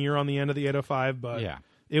tangier on the end of the 805, but Yeah.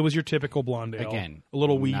 it was your typical blonde ale. Again, a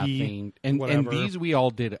little weedy, nothing. And whatever. these we all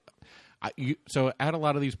did. So at a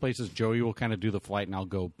lot of these places, Joey will kind of do the flight, and I'll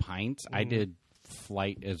go pints. I did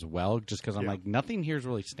flight as well, just because I'm Yeah. like, nothing here is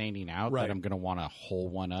really standing out Right. that I'm going to want a whole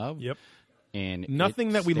one of. Yep. And Nothing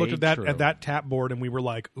it that we looked stayed true. at that tap board and we were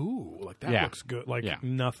like, ooh, like that Yeah. looks good. Like Yeah.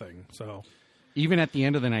 nothing. So Even at the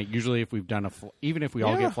end of the night, usually if we've done even if we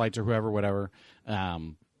all Yeah. get flights or whoever, whatever,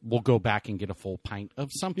 we'll go back and get a full pint of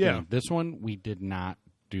something. Yeah. This one we did not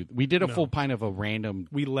do. We did a full pint of a random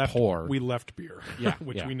we left pour. we left beer, Yeah,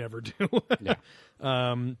 which yeah. we never do. Yeah.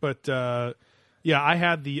 I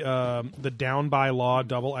had the Down by Law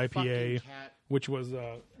double IPA, Fucking cat. which was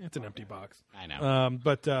it's an empty box. I know.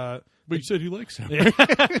 But you said he likes him.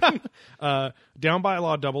 Down by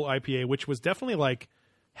Law double IPA, which was definitely like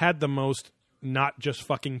had the most not just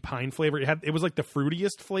fucking pine flavor. It was like the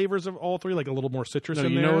fruitiest flavors of all three, like a little more citrus No,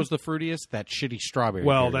 in you there. know what was the fruitiest? That shitty strawberry.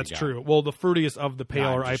 Well, beer we that's got. true. Well, the fruitiest of the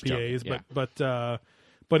paler I'm just IPAs, joking,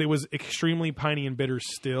 but it was extremely piney and bitter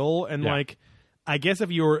still. And Yeah. like, I guess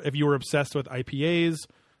if you were obsessed with IPAs,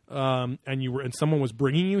 and someone was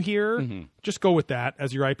bringing you here, Mm-hmm. just go with that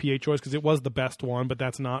as your IPA choice because it was the best one. But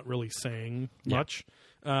that's not really saying much.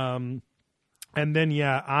 And then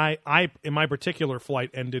I in my particular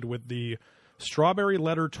flight ended with the Strawberry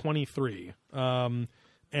Letter 23. And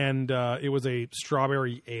it was a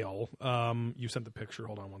strawberry ale. You sent the picture.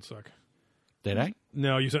 Hold on one sec. Did I?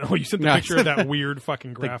 No, you sent the No, picture of that weird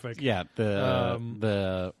fucking graphic. Yeah,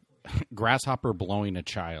 the grasshopper blowing a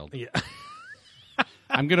child. Yeah.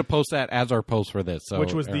 I'm gonna post that as our post for this. So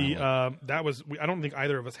Which was everyone will- that was I don't think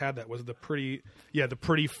either of us had that. Was the pretty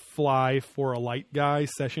fly for a light guy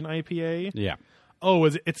session IPA. yeah. Oh,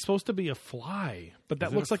 it's supposed to be a fly, but that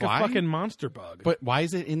Is it looks a like fly? a fucking monster bug. But why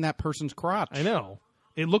is it in that person's crotch? I know.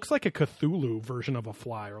 It looks like a Cthulhu version of a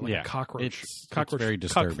fly or like Yeah, a cockroach. It's cockroach very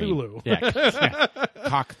disturbing. Cthulhu. Yeah,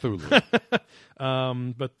 Cthulhu.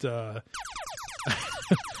 But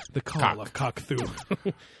the call of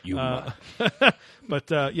Cthulhu. You But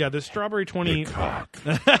the Strawberry 20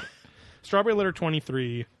 Strawberry Letter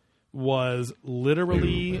 23 was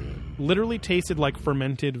literally tasted like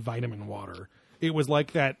fermented vitamin water. It was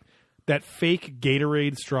like that fake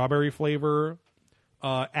Gatorade strawberry flavor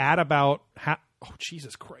Add about oh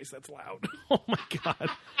Jesus Christ, that's loud. Oh my God.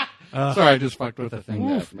 Sorry, I just fucked with the thing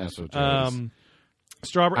that messed with yours.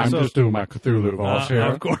 Strawberry. I'm just doing my Cthulhu voice here.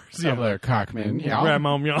 Of course. Yeah. Over there, Cockman. Yeah.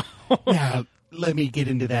 Grandma, meow. Now, let me get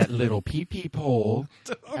into that little pee-pee pole,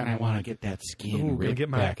 and I want to get that skin Ooh, gonna ripped get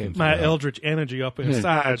back into my the- eldritch energy up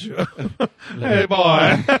inside you. Hey,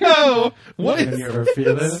 boy. What Have is you ever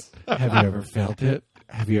feel it? Have you ever felt it?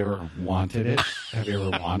 Have you ever wanted it? Have you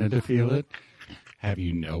ever wanted to feel it? Have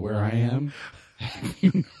you know where I am? Have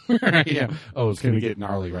you know where I am? Oh, it's going to get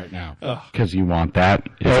gnarly right now. Because you want that?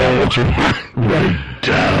 Is that what you want? Right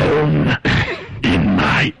down in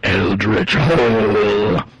my eldritch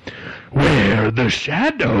hole, where the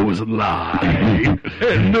shadows lie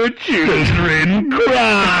and the children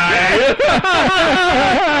cry.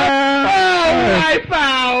 I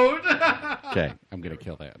found. Okay, I'm going to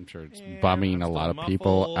kill that. I'm sure it's bumming a lot of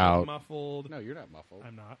people out. Muffled. No, you're not muffled.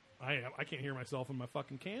 I'm not. I can't hear myself in my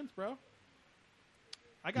fucking cans, bro.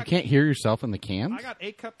 You can't hear yourself in the cans? I got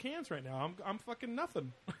 8-cup cans right now. I'm fucking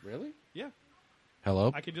nothing. Really? Yeah.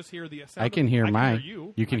 Hello? I can just hear the sound. I can hear mine.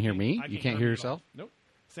 you. You can hear me? I You can't hear yourself? Nope.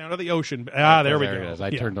 Sound of the ocean. There we go. It is.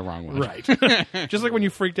 I turned the wrong one. Right. Just like when you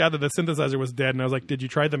freaked out that the synthesizer was dead, and I was like, "Did you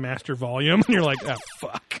try the master volume?" And you're like, "Oh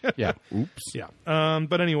fuck." Yeah. Oops. Yeah.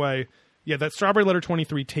 But anyway, yeah, that Strawberry Letter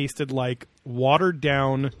 23 tasted like watered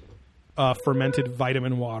down fermented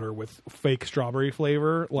vitamin water with fake strawberry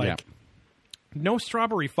flavor. Like, no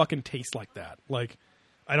strawberry fucking tastes like that. Like,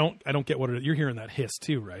 I don't get what it is. You're hearing that hiss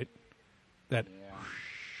too, right? That.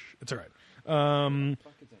 It's all right.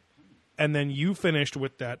 And then you finished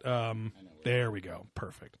with that. There we go.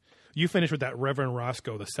 Perfect. You finished with that Reverend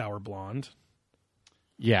Roscoe, the sour blonde.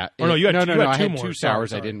 Yeah. Oh, no, you had two I had more. two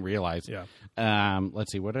sours. Sorry. I didn't realize. Yeah.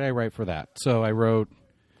 Let's see. What did I write for that? So I wrote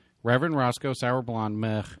Reverend Roscoe, sour blonde,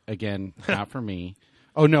 meh. Again, not for me.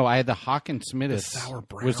 Oh, no, I had the Hawken Smithis. sour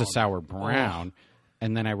brown. Was the sour brown.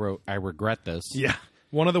 And then I wrote, I regret this. Yeah.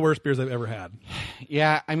 One of the worst beers I've ever had.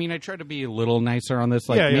 Yeah, I mean, I tried to be a little nicer on this.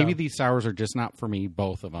 Like, maybe these sours are just not for me,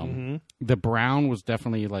 both of them. Mm-hmm. The brown was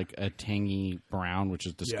definitely like a tangy brown, which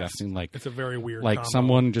is disgusting. Yes. Like, it's a very weird like combo.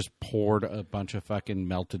 someone just poured a bunch of fucking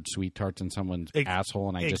melted sweet tarts in someone's asshole,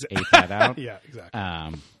 and I just ate Exactly. that out. Yeah,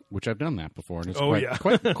 exactly. Which I've done that before, and it's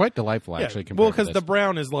yeah. quite delightful, actually. Yeah. Well, because the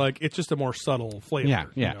brown is like, it's just a more subtle flavor. yeah.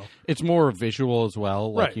 You know? It's more visual as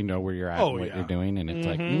well. Like, Right. you know where you're at Oh, and what yeah. you're doing, and it's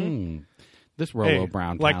like, this Rolo Hey,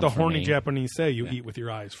 brown like the counts for horny me. Japanese say, you eat with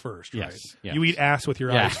your eyes first, right? Yes, yes. You eat ass with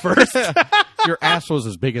your Yeah. eyes first. Your ass was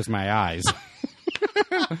as big as my eyes.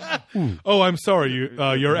 Oh, I'm sorry.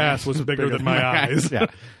 Your ass was bigger than my eyes. Yeah.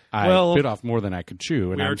 I Well, bit off more than I could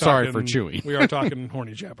chew, and We are I'm sorry talking- for chewing. We are talking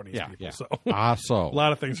horny Japanese Yeah, people. yeah. So Also, a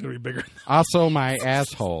lot of things are going to be bigger. also my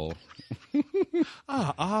asshole.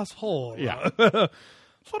 Asshole. Yeah.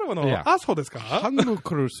 それはの、 Yeah. アスホですか Hangu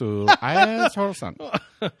kurusu asshole san.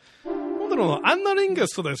 本当のアンナリング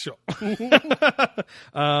スでしょ。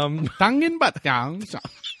 Tangen batang.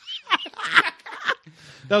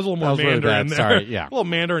 That was a little more That was really Mandarin bad. there. Sorry, yeah. A little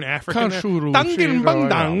Mandarin African there. Kanshuru Dangin bang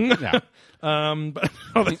dang. Yeah. But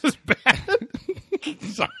no, this is bad.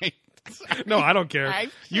 Sorry. No, I don't care. I'm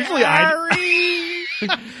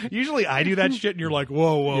Usually I do that shit, and you're like,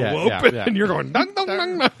 whoa, Yeah, whoa, yeah, yeah. and you're going, dung, dung,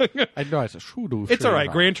 dung, dung. I know it's a shudu. It's all right.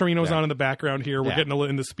 Gran Torino's Yeah. on in the background here. We're Yeah. getting a little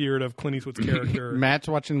in the spirit of Clint Eastwood's character. Matt's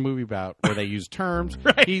watching a movie about where they use terms.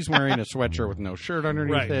 Right. He's wearing a sweatshirt with no shirt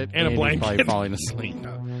underneath Right. it, And a he's blanket. probably falling asleep.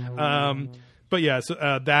 But yeah, so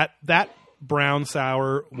that brown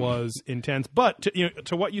sour was intense. But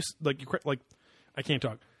to what you I can't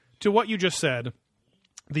talk. To what you just said,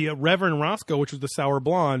 the Reverend Roscoe, which was the sour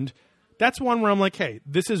blonde, that's one where I'm like, hey,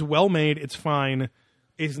 this is well made. It's fine.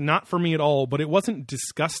 It's not for me at all. But it wasn't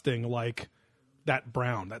disgusting like that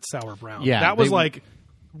brown, that sour brown. Yeah, that was they- like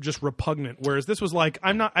just repugnant. Whereas this was like,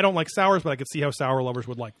 I don't like sours, but I could see how sour lovers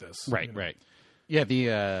would like this. Right, you know? right. Yeah,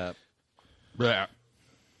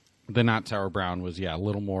 the not sour brown was a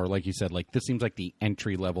little more like you said. Like this seems like the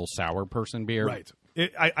entry level sour person beer. Right.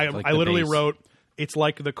 I Like I the literally base. wrote, it's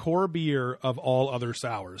like the core beer of all other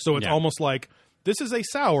sours. So it's Yeah. almost like this is a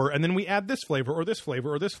sour, and then we add this flavor or this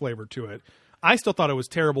flavor or this flavor to it. I still thought it was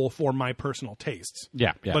terrible for my personal tastes.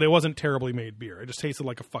 Yeah, yeah. But it wasn't terribly made beer. It just tasted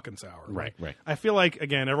like a fucking sour. Right, right. I feel like,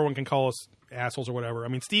 again, everyone can call us assholes or whatever. I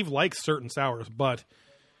mean, Steve likes certain sours, but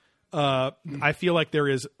I feel like there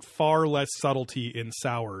is far less subtlety in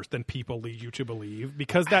sours than people lead you to believe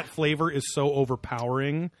because that flavor is so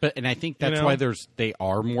overpowering. And I think that's know? why they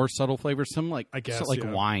are more subtle flavors. Some like I guess, so like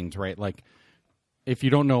yeah. wines, right? Like if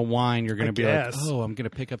you don't know wine, you're going to be guess. like, oh, I'm going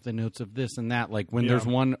to pick up the notes of this and that. Like when Yeah. there's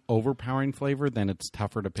one overpowering flavor, then it's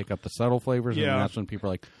tougher to pick up the subtle flavors, Yeah. and that's when people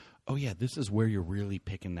are like, oh yeah, this is where you're really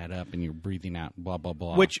picking that up and you're breathing out, blah blah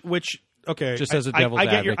blah. Which okay, just as a devil's I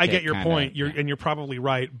get your advocate, point. kinda, And you're probably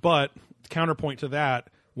right. But counterpoint to that,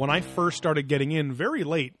 when I first started getting in very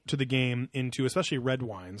late to the game, into especially red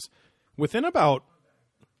wines, within about,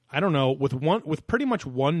 I don't know, with pretty much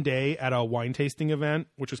one day at a wine tasting event,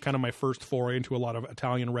 which was kind of my first foray into a lot of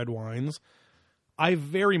Italian red wines, I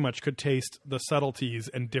very much could taste the subtleties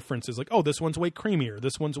and differences. Like, oh, this one's way creamier.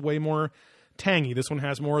 This one's way more tangy. This one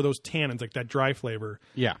has more of those tannins, like that dry flavor.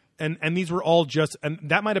 Yeah. And these were all just, and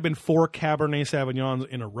that might have been 4 Cabernet Sauvignons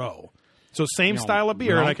in a row. So same style of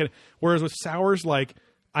beer, and I could. Whereas with sours, like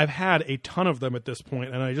I've had a ton of them at this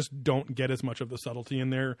point, and I just don't get as much of the subtlety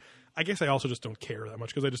in there. I guess I also just don't care that much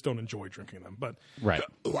because I just don't enjoy drinking them. But right.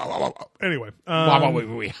 Anyway,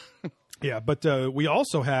 yeah. But we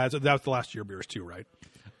also had, that was the last year beers too, right?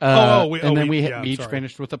 We each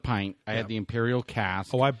finished with a pint. I had the Imperial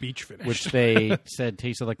Cask. Oh, I beach finished, which they said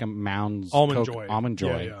tasted like a Mounds Almond Coke, Joy. Almond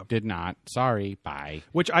Joy. Yeah. Did not. Sorry. Bye.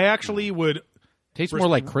 Which I actually would. Tastes more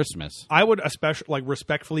like Christmas. I would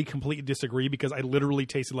respectfully completely disagree because I literally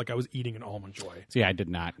tasted like I was eating an Almond Joy. See, I did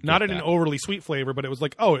not. Not in an overly sweet flavor, but it was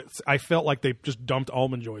like, I felt like they just dumped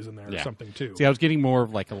Almond Joys in there or something too. See, I was getting more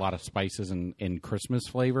of like a lot of spices and Christmas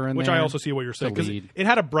flavor in which there. Which I also see what you're saying because it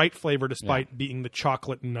had a bright flavor despite being the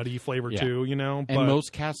chocolate nutty flavor too, you know? And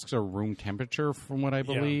most casks are room temperature from what I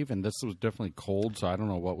believe, and this was definitely cold, so I don't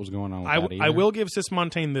know what was going on with that either. I will give Cis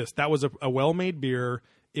Montaigne this. That was a well-made beer.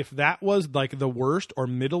 If that was like the worst or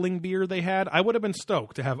middling beer they had, I would have been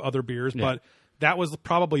stoked to have other beers, but that was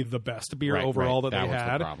probably the best beer overall that they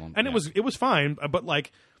had. The problem. And it was fine, but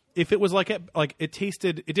like if it was like it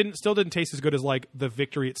tasted, still didn't taste as good as like the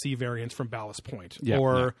Victory at Sea variants from Ballast Point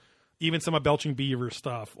or even some of Belching Beaver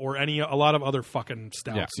stuff or a lot of other fucking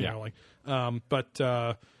stouts, you know, like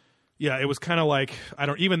it was kind of like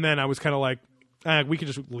even then I was kind of like, we could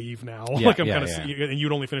just leave now. I'm kind of and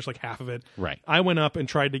you'd only finish like half of it. Right. I went up and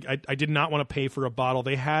tried to. I did not want to pay for a bottle.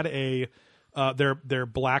 They had their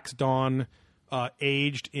Black's Dawn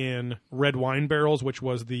aged in red wine barrels, which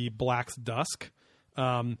was the Black's Dusk.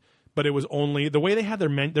 But it was only the way they had their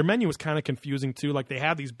menu was kind of confusing too. Like they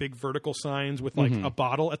had these big vertical signs with like a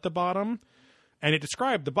bottle at the bottom, and it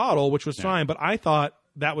described the bottle, which was fine. But I thought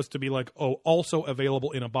that was to be like, also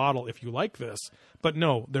available in a bottle if you like this. But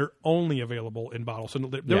no, they're only available in bottles. So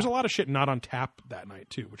there was a lot of shit not on tap that night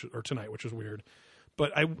too, tonight, which was weird.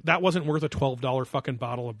 But that wasn't worth a $12 fucking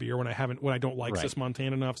bottle of beer when I don't like Cis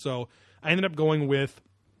Montaigne enough. So I ended up going with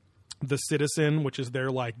the Citizen, which is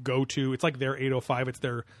their like go-to. It's like their 805. It's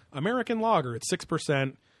their American lager. It's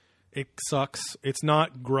 6%. It sucks. It's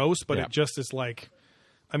not gross, but it just is like.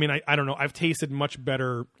 I mean, I don't know. I've tasted much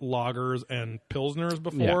better lagers and pilsners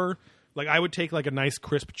before. Yeah. Like, I would take like a nice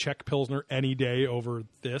crisp Czech pilsner any day over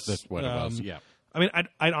this. That's what it was. Yeah. I mean,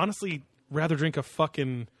 I'd honestly rather drink a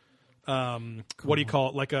fucking what do you call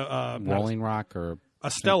it? Like a Rolling Rock or a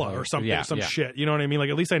Stella or something, shit. You know what I mean? Like,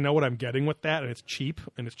 at least I know what I'm getting with that, and it's cheap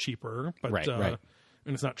and it's cheaper, but and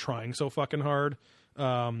it's not trying so fucking hard.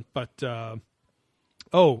 Oh,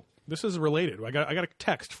 this is related. I got a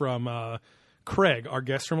text from. Craig, our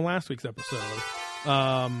guest from last week's episode,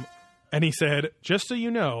 and he said, just so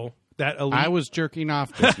you know, that I was jerking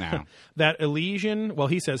off just now. That Elysian, well,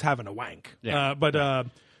 he says having a wank. Yeah.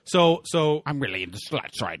 So I'm really into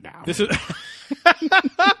sluts right now. This is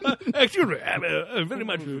excuse me, I'm very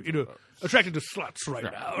much attracted to sluts right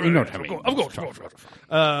now. You know what I mean. Of course.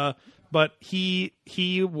 But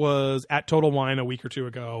he was at Total Wine a week or two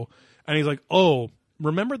ago, and he's like,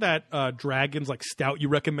 remember that Dragon's like stout you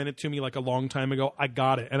recommended to me like a long time ago? I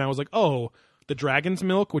got it. And I was like, the Dragon's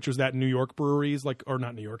Milk, which was that New York brewery's like, or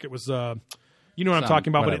not New York. It was, you know what I'm talking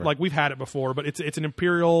about, whatever. but like we've had it before, but it's an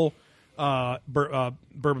Imperial bourbon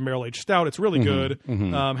barrel aged stout. It's really good.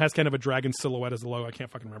 Has kind of a dragon silhouette as the logo. I can't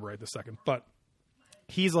fucking remember right this second, but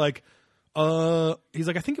he's like, I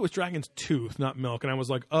think it was Dragon's Tooth, not Milk. And I was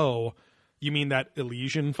like, you mean that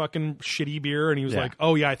Elysian fucking shitty beer? And he was like,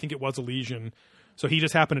 I think it was Elysian. So he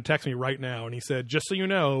just happened to text me right now, and he said, just so you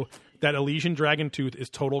know, that Elysian Dragon Tooth is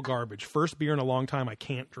total garbage. First beer in a long time I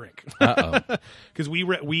can't drink. Because we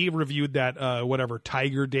reviewed that,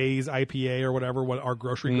 Tiger Days IPA or whatever, what our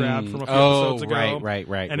grocery grab from a few episodes ago.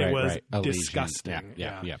 Right. And it was Elysian. disgusting.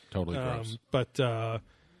 Yeah, totally gross. But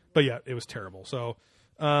yeah, it was terrible. So,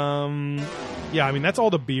 I mean, that's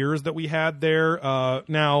all the beers that we had there.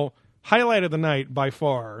 Now, highlight of the night by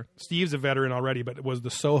far, Steve's a veteran already, but it was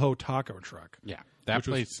the Soho Taco Truck. Yeah, that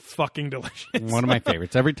place was fucking delicious. One of my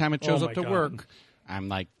favorites. Every time it shows up to God. work, I'm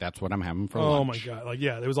like, that's what I'm having for lunch. Oh my God! Like,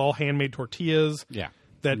 it was all handmade tortillas. Yeah,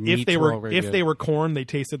 that Meats if they were corn, they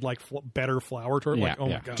tasted like better flour tortillas. Yeah, like, oh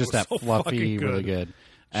my God, just that so fluffy, good. really good.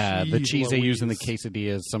 The cheese they use in the Louise.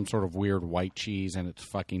 quesadilla is some sort of weird white cheese, and it's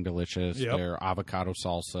fucking delicious. Yep. Their avocado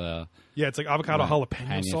salsa. Yeah, it's like avocado jalapeno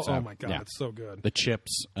Jalapeno sauce. Oh sauce. my god, Yeah. it's so good. The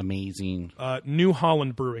chips, amazing. New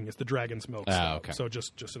Holland Brewing is the Dragon's Milk. Stout. okay. So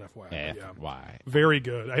just an FYI. Yeah. Why? Very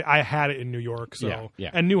good. I had it in New York. So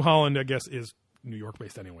Yeah. And New Holland, I guess, is New York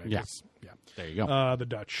based anyway. Yeah. 'cause- yeah. There you go. The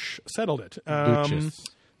Dutch settled it. Dutches.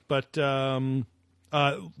 But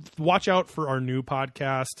watch out for our new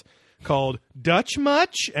podcast called Dutch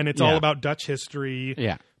Much, and it's all Yeah. about Dutch history.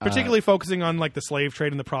 Yeah. Particularly focusing on like the slave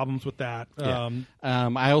trade and the problems with that.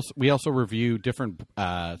 We also review different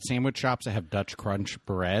sandwich shops that have Dutch Crunch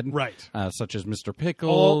bread, Right. Such as Mr.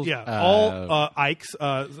 Pickles. all Ike's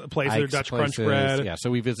places, their Ike's Dutch places. Crunch bread. Yeah, so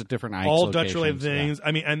we visit different Ike's All locations. Dutch related Yeah. things.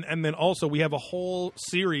 I mean, and then also we have a whole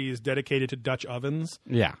series dedicated to Dutch ovens.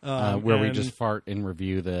 Yeah, where we and- just fart and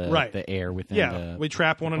review the Right. the air within Yeah, the. we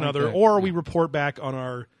trap one the another, blanket. or we report back on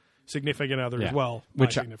our significant other Yeah. as well.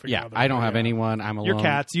 Which My significant yeah, other. I don't have Yeah. anyone. I'm alone. Your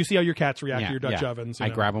cats. You see how your cats react Yeah, to your Dutch yeah. ovens. I you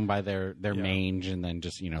know. grab them by their mange and then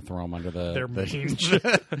just throw them under their the mange.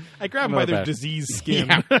 I grab them by Not their bad. diseased skin.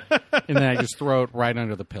 Yeah. and then I just throw it right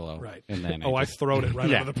under the pillow. Right. And then I just, throwed it right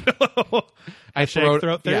Yeah. under the pillow. I Shake throw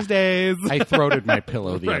throat yeah. Thursdays. I throated my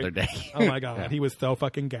pillow the Right. other day. Oh my god, he was so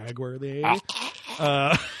fucking gag worthy.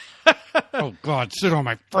 Oh God, sit on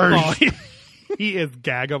my face. Oh, he is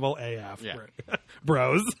gaggable AF, Yeah.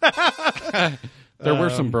 bros. There were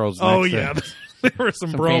some bros. Oh next yeah, to- there were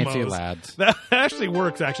some, some bromos. fancy lads. That actually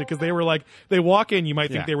works because they were like they walk in, you might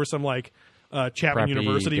think Yeah. they were some like Chapman Preppy,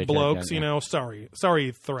 University yeah, blokes, yeah. you know.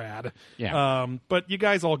 Sorry, Thrad. Yeah. But you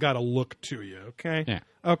guys all got a look to you, okay? Yeah.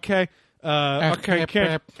 Okay.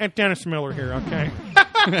 Okay. And Dennis Miller here, okay.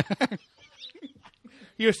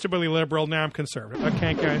 Used to be liberal, now I'm conservative.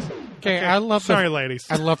 Okay, guys. Okay, I love. Sorry, ladies.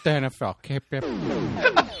 I love the NFL. Okay, babe.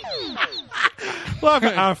 Love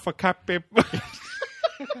Alpha Cup, babe.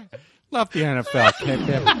 Love the NFL. Okay,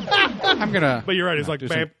 babe. I'm gonna. But you're right. It's like do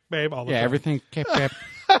some- babe, all the Yeah, time. everything. Okay, babe.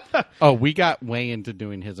 Oh, we got way into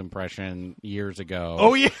doing his impression years ago.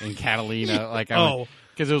 Oh, yeah. in Catalina, Oh.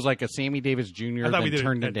 because it was like a Sammy Davis Jr. I thought we then did it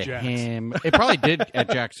turned at into Jack's. him. It probably did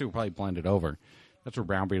at Jack's too. Probably blended over. That's where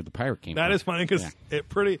Brown Beard the Pirate came That from. is funny because Yeah.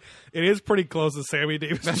 it is pretty close to Sammy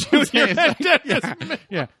Davis Jr.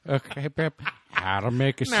 Yeah. Okay, babe. How to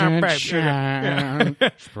make a Now, babe, sunshine.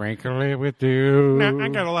 Sprinkle it with dew. Now, I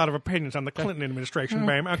got a lot of opinions on the Clinton administration,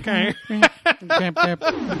 babe. Okay. Okay, babe.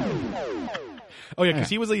 Oh yeah, because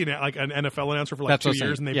he was like an NFL announcer for like That's 2 what I'm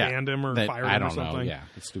years, and they saying. Yeah. banned him or That- fired I him or don't know. something. Yeah,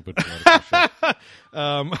 it's stupid political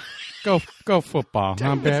shit. Go football,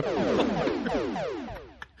 huh, babe?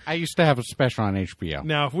 I used to have a special on HBO.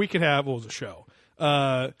 Now, if we could have what was the show?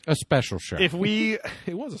 A special show. If we,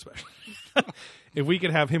 it was a special. If we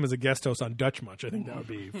could have him as a guest host on Dutch Much, I think that would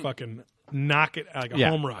be fucking knock it like a Yeah.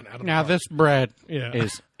 home run out of Now the park. this bread Yeah.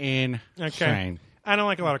 is insane. Okay. I don't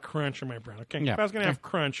like a lot of crunch in my bread. Okay, Yeah. if I was gonna have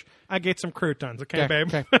crunch, I'd get some croutons. Okay, Okay,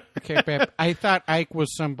 babe. okay, babe. I thought Ike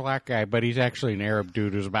was some black guy, but he's actually an Arab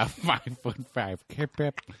dude who's about 5'5". Okay,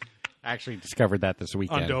 babe. I actually discovered that this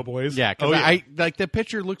weekend On Doughboys? Yeah, because Oh, yeah. I like the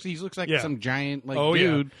picture looks. He looks like Yeah. some giant Oh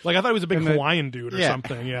dude. yeah, like I thought he was a big And then- Hawaiian dude or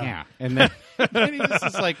something. Yeah. And then and he's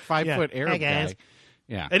just like 5 Yeah. foot Arab Hey, guys. guy.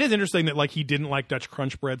 Yeah, It is interesting that like he didn't like Dutch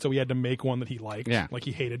crunch bread, so he had to make one that he liked. Yeah. Like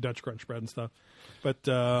he hated Dutch crunch bread and stuff. But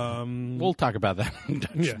we'll talk about that in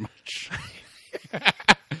Dutch Yeah. Much.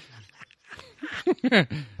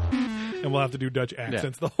 and we'll have to do Dutch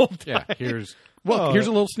accents the whole time. Yeah, here's Oh. here's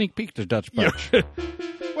a little sneak peek to Dutch Much.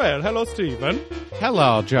 Well, hello, Stephen.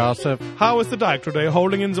 Hello, Joseph. How is the dike today?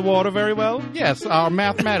 Holding in the water very well? Yes, our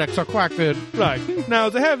mathematics are quite good. Right. Now,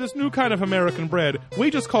 they have this new kind of American bread. We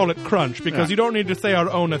just call it crunch because Yeah. you don't need to say our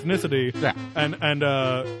own ethnicity Yeah. and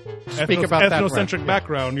Speak about that, ethnocentric right.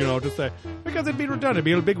 background, to say. Because it'd be redundant. It'd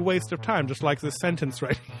be a big waste of time, just like this sentence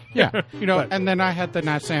right here. Yeah, Right. and then I had the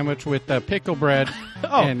nice sandwich with the pickle bread.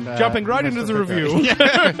 Oh, and, jumping right Mr. into the Pickle.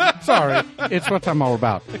 review. Sorry, it's what I'm all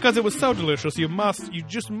about. Because it was so delicious, you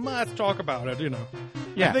just must talk about it,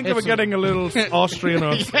 Yeah, I think of it it's- getting a little Austrian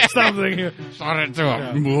or something here. Started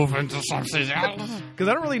to move into something else. Because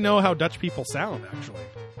I don't really know how Dutch people sound, actually.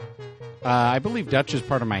 I believe Dutch is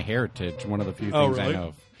part of my heritage. One of the few Oh, things really? I know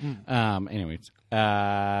of. Anyways,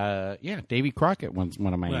 yeah, Davy Crockett was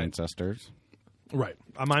one of my Right. ancestors. Right.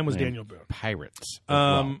 Mine was And Daniel Boone. Pirates. as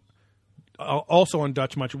well. Also on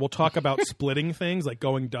Dutch Much, we'll talk about splitting things, like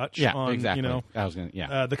going Dutch Yeah, on, exactly. I was gonna.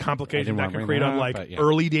 Yeah. the I complications didn't that wanna can bring create that on up, like but yeah.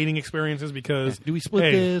 early dating experiences because Do we split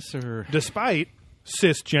hey, this or? despite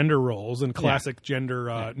cisgender roles and classic gender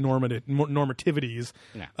normativities,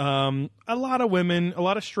 Yeah. a lot of women, a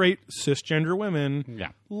lot of straight cisgender women Yeah.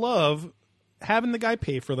 love having the guy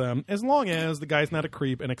pay for them, as long as the guy's not a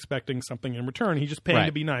creep and expecting something in return. He's just paying Right.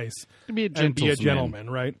 to be nice To be a and be a gentleman. gentleman,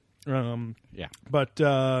 right? Yeah.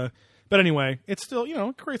 But anyway, it's still,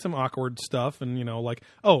 it creates some awkward stuff. And,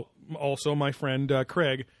 also my friend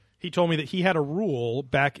Craig, he told me that he had a rule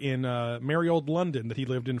back in merry old London that he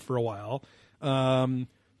lived in for a while.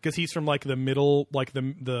 Because he's from like the middle, like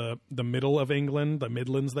the middle of England, the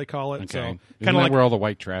Midlands they call it. Okay. So Isn't kind that of like where all the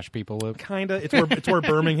white trash people live? kind of it's where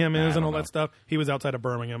Birmingham is and all know. that stuff. He was outside of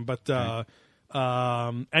Birmingham, but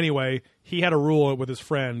anyway, he had a rule with his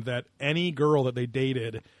friend that any girl that they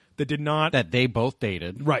dated that did not That they both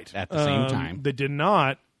dated right at the same time. that did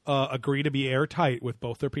not agree to be airtight with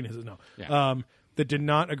both their penises. No, Yeah. that did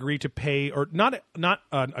not agree to pay or not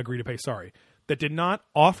agree to pay. Sorry. That did not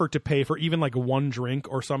offer to pay for even like one drink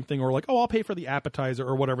or something, or like, oh, I'll pay for the appetizer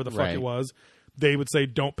or whatever the fuck Right. it was. They would say,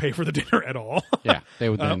 don't pay for the dinner at all. Yeah, they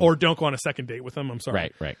would then- or don't go on a second date with them. I'm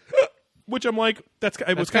sorry. Right. Which I'm like, it was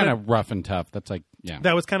That's kind of rough and tough. That's like, yeah.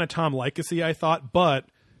 that was kind of Tom Legacy, I thought, but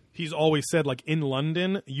he's always said, like, in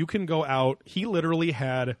London, you can go out. He literally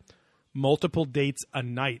had multiple dates a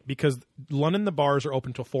night because London, the bars are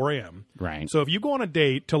open till 4 a.m. Right. So if you go on a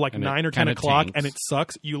date till like And it 9 or 10 kinda o'clock taints. and it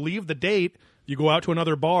sucks, you leave the date, you go out to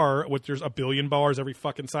another bar, which there's a billion bars every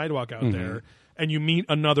fucking sidewalk out Mm-hmm. there, and you meet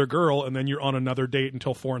another girl, and then you're on another date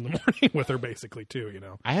until 4 in the morning with her, basically, too,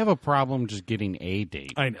 I have a problem just getting a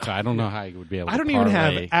date. I know. So I don't know how you would be able to I don't even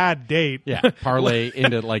have parlay- a date. Yeah, parlay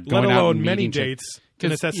into like going let out alone and many meeting dates to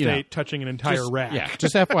 'Cause, necessitate touching an entire just, rack. Yeah,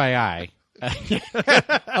 just FYI,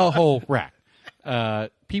 a whole rack.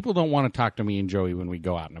 People don't want to talk to me and Joey when we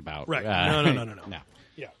go out and about. Right. No.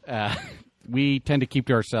 Yeah. We tend to keep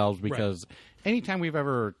to ourselves because anytime we've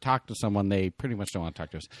ever talked to someone, they pretty much don't want to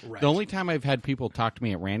talk to us. Right. The only time I've had people talk to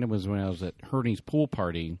me at random was when I was at Herney's pool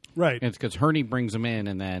party. Right. And it's because Herney brings them in,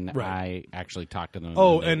 and then Right. I actually talk to them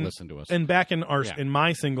Oh, and they and listen to us. And back in in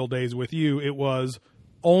my single days with you, it was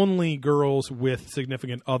only girls with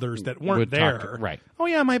significant others that weren't Would talk there. to- right. Oh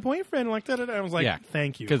yeah, my boyfriend like that. I was like, yeah,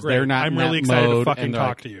 thank you, because great. they're not. I'm in really that excited to mode, fucking and they're talk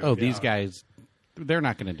like, to you. Oh, Yeah. these guys, they're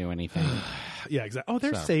not going to do anything. Yeah, exactly. Oh,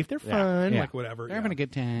 they're So, safe. They're yeah, fun. yeah. Like whatever. They're yeah. having a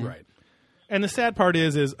good time. Right. And the sad part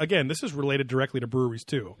is again, this is related directly to breweries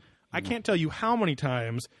too. I can't tell you how many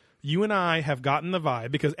times you and I have gotten the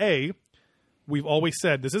vibe because we've always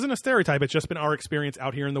said this isn't a stereotype. It's just been our experience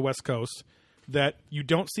out here in the West Coast that you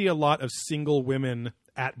don't see a lot of single women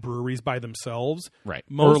at breweries by themselves. Right.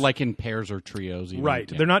 Most, or like in pairs or trios. Even. right.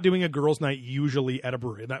 Yeah. They're not doing a girls' night usually at a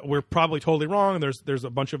brewery. That we're probably totally wrong. There's a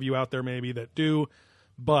bunch of you out there maybe that do,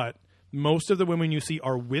 but most of the women you see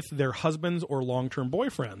are with their husbands or long-term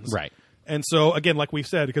boyfriends. Right. And so, again, like we've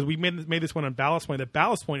said, because we made this one on Ballast Point, that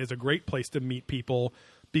Ballast Point is a great place to meet people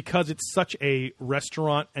because it's such a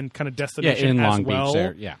restaurant and kind of destination in as Long Beach well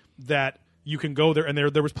there, yeah. that you can go there. And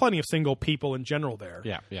there was plenty of single people in general there.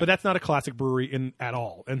 Yeah. But that's not a classic brewery at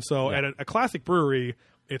all. And so Yeah. at a classic brewery,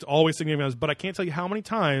 it's always significant. But I can't tell you how many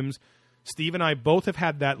times Steve and I both have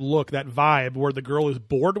had that look, that vibe, where the girl is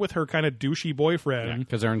bored with her kind of douchey boyfriend.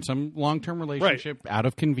 Because they're in some long-term relationship out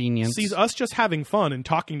of convenience. Sees us just having fun and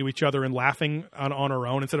talking to each other and laughing on our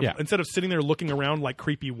own instead of sitting there looking around like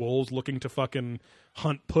creepy wolves looking to fucking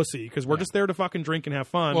hunt pussy because we're just there to fucking drink and have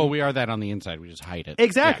fun. Well, we are that on the inside. We just hide it.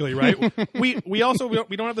 Exactly, right? we also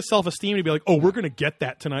we don't have the self-esteem to be like, oh, we're going to get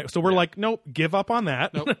that tonight. So we're like, nope, give up on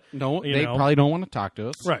that. No, You they know? probably don't want to talk to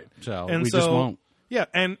us. Right. So And we just won't. Yeah,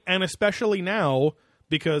 and especially now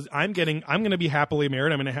because I'm going to be happily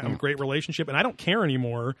married. I'm going to have a great relationship, and I don't care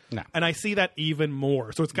anymore. No. And I see that even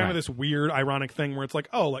more. So it's kind of Right. this weird, ironic thing where it's like,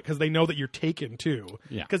 oh, because they know that you're taken too.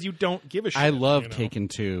 Yeah. Because you don't give a shit. I love you know? Taken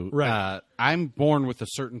Two. Right. I'm born with a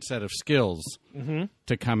certain set of skills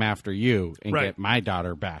to come after you and Right. get my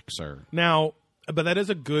daughter back, sir. Now, but that is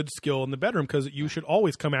a good skill in the bedroom because you should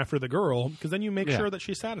always come after the girl because then you make Yeah. sure that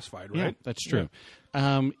she's satisfied, Yeah, right? that's true.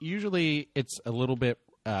 Usually it's a little bit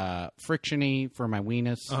frictiony for my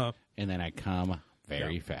weenus, and then I come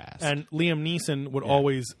very fast. And Liam Neeson would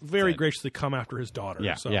always very graciously come after his daughter.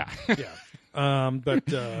 Yeah, So, yeah.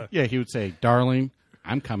 But yeah, he would say, "Darling,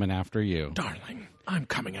 I'm coming after you." darling, I'm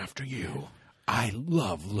coming after you, I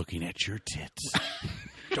love looking at your tits.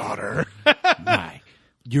 daughter.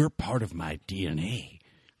 You're part of my DNA.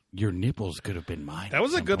 Your nipples could have been mine. That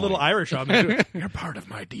was a good little Irish on there. Too. You're part of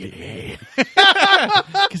my DNA.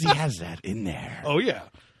 because he has that in there. Oh yeah,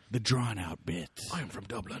 The drawn out bits. I'm from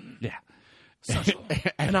Dublin. Yeah.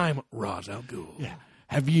 And I'm Ra's al Ghul. Yeah.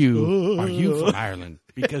 Are you from Ireland?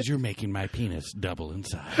 Because you're making my penis double in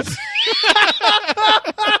size.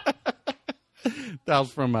 That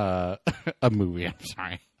was from a movie. I'm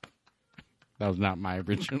sorry. That was not my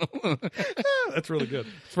original. That's really good.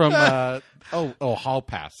 From Hall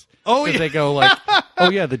Pass. Oh, 'Cause yeah. they go like,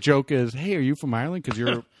 oh yeah, the joke is, hey, are you from Ireland? Because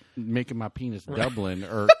you're making my penis Dublin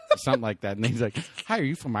or something like that. And he's like, hi, are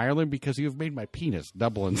you from Ireland? Because you've made my penis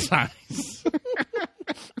double in size.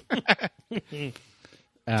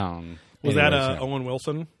 Was that Owen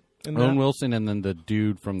Wilson? In Owen that? Wilson, and then the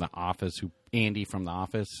dude from The Office, Andy from The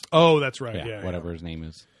Office. Oh, that's right. Yeah, whatever his name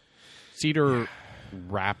is. Cedar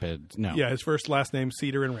Rapids. No. Yeah, his first last name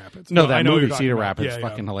Cedar and Rapids. No, that I know what movie you're talking Cedar about. Rapids Yeah, is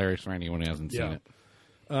fucking hilarious for anyone who hasn't seen it.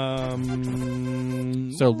 So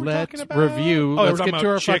what we're let's talking about? review. Oh, Let's we're get talking to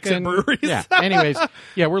our about chicks fucking at breweries. Yeah. Anyways,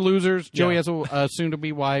 yeah, we're losers. Joey Yeah. has a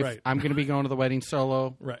soon-to-be wife. Right. I'm going to be going to the wedding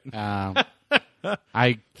solo. Right.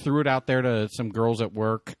 I threw it out there to some girls at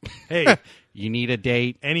work. Hey, You need a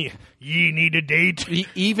date. you need a date.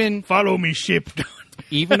 Even Follow me, ship.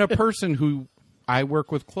 a person who I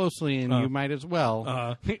work with closely, and you might as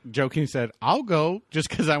well, joking said, I'll go just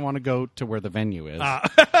because I want to go to where the venue is. So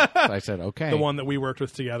I said, okay. The one that we worked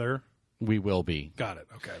with together. We will be. Got it.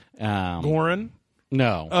 Okay. Goran?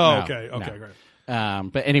 No. Oh, no, okay. Okay, no.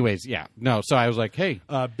 great. But anyways, yeah. No, so I was like, hey.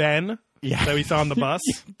 Ben. Yeah. That we saw on the bus.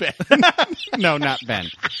 Ben. No, not Ben.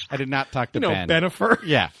 I did not talk to Ben. Benifer.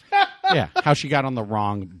 Yeah. Yeah. How she got on the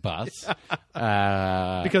wrong bus.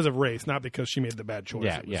 Because of race, not because she made the bad choice.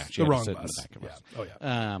 Yeah, It was yeah. She the had to wrong sit in bus. the back of us. Yeah.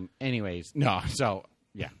 Oh, yeah. Anyways, no, so,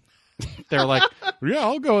 yeah. They're like, yeah,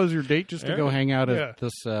 I'll go as your date just to go hang out at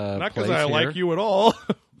this Not place because I here. like you at all.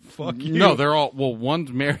 Fuck you. No, they're all, well,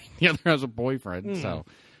 one's married, the other has a boyfriend, so...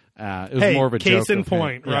 it was Hey, more of a case joke in of, hey,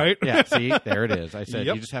 point, yeah, right? Yeah, see, there it is. I said,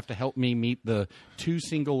 Yep. you just have to help me meet the two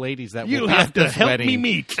single ladies that You'll will have at to this help wedding. me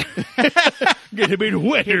meet. Get a bit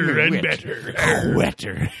wetter and better.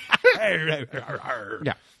 Wetter.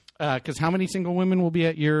 Yeah. Because how many single women will be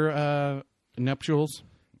at your nuptials?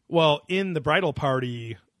 Well, in the bridal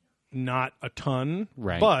party, not a ton,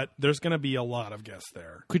 Right. but there's going to be a lot of guests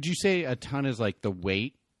there. Could you say a ton is like the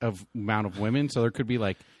weight of amount of women? So there could be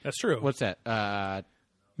like, That's true. what's that?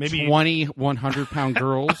 Maybe 20 100-pound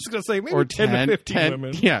girls? I was going to say maybe or 10 to 15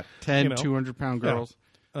 women. Yeah, 10 You know. 200-pound girls.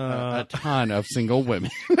 A ton of single women.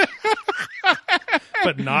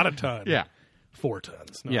 But not a ton. Yeah. 4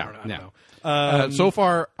 tons. No, Yeah, I don't no. know. So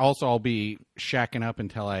far, also, I'll be shacking up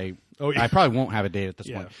until I... Oh, yeah. I probably won't have a date at this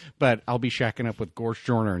Yeah. point, but I'll be shacking up with Gorsh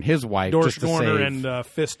Jorner and his wife. Dorsch just to Gorner save- and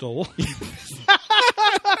Fistel.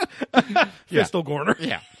 Fistel Gorner.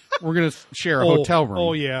 Yeah. We're going to share a hotel room.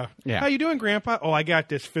 Oh, yeah. Yeah. How you doing, Grandpa? Oh, I got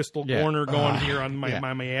this Fistel Yeah. Gorner going here on my, yeah.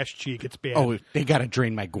 my ass cheek. It's bad. Oh, they got to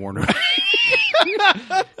drain my Gorner.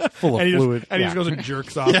 Full of and he fluid. just, and he yeah. just goes and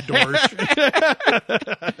jerks off Dorsch.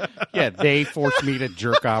 Yeah, they forced me to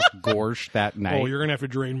jerk off Gorsh that night. Oh, you're going to have to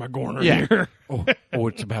drain my Gorner yeah. here. oh,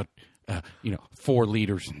 it's about 4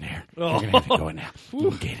 liters in there. You're gonna have to go in now.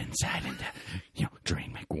 Get inside and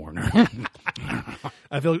drain my Gorner.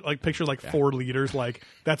 I feel like picture like 4 liters. Like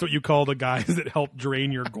that's what you call the guys that help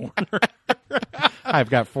drain your Gorner. I've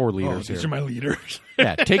got 4 Oh, liters these here. are my liters.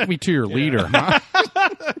 Yeah, take me to your leader, huh?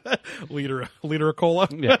 liter of cola.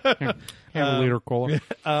 Yeah, have a liter of cola.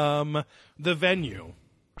 The venue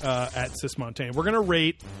at Sismontane. We're gonna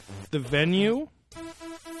rate the venue,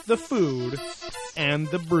 the food, and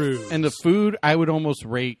the brews. And the food, I would almost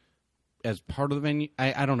rate as part of the menu.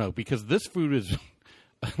 I don't know, because this food is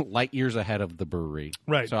light years ahead of the brewery.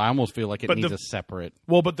 Right. So I almost feel like it But needs the- a separate...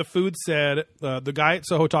 well, but the food said the guy at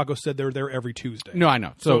Soho Taco said they're there every Tuesday. No, I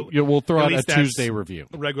know. So we'll throw at out a least that's Tuesday review.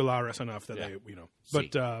 Regularis enough that they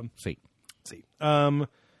But See. see.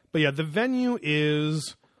 But yeah, the venue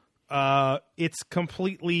is it's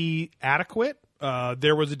completely adequate.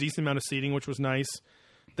 There was a decent amount of seating, which was nice.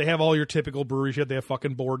 They have all your typical breweries. They have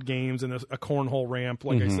fucking board games and a cornhole ramp,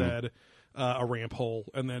 like I said, a ramp hole,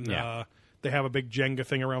 and then they have a big Jenga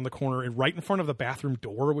thing around the corner and right in front of the bathroom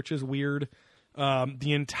door, which is weird.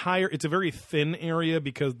 It's a very thin area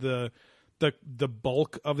because the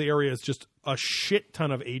bulk of the area is just a shit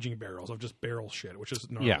ton of aging barrels of just barrel shit, which is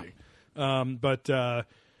gnarly.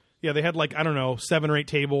 Yeah, they had 7 or 8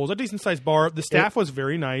 tables, a decent sized bar. The staff was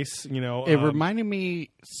very nice. It reminded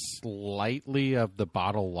me slightly of the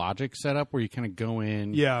Bottle Logic setup where you kind of go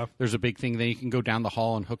in. Yeah. There's a big thing. Then you can go down the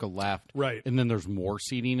hall and hook a left. Right. And then there's more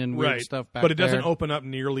seating and weird right stuff back but it doesn't there. open up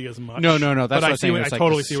nearly as much. No. That's but what I'm saying. It's I like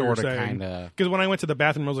totally the see what you're sorta saying. kinda- Because when I went to the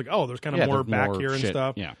bathroom, I was like, oh, there's kind of more there's back more here and shit.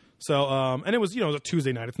 stuff. Yeah. So and it was it was a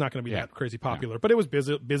Tuesday night. It's not going to be that crazy popular, but it was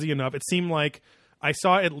busy enough. It seemed like I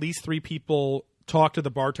saw at least 3 people talk to the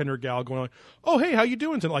bartender gal going like, oh, hey, how you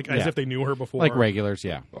doing? As if they knew her before. Like regulars,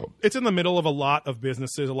 yeah. It's in the middle of a lot of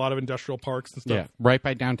businesses, a lot of industrial parks and stuff. Yeah. Right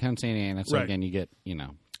by downtown Santa Ana. So Right. again, you get,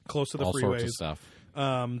 Close to the all freeways. sorts of stuff.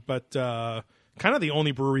 kind of the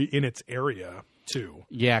only brewery in its area too.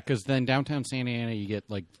 Yeah, because then downtown Santa Ana, you get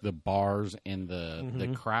like the bars and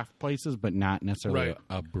the craft places, but not necessarily Right.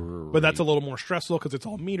 a brewery. But that's a little more stressful because it's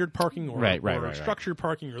all metered parking or, Right. structured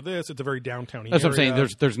parking or this. It's a very downtown area. That's what I'm saying.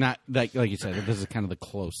 There's not like you said. This is kind of the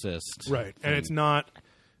closest, right, and thing. it's not.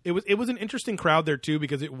 It was an interesting crowd there too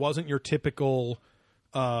because it wasn't your typical.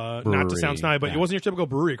 Not to sound snide, but yeah. it wasn't your typical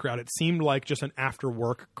brewery crowd. It seemed like just an after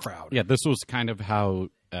work crowd. Yeah, this was kind of how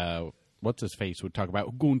what's his face would talk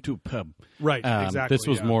about going to a pub. Right, exactly, This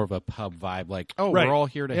was yeah. more of a pub vibe, like Right. we're all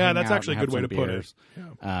here to Yeah, hang that's out actually a and good way have to some put it. beers.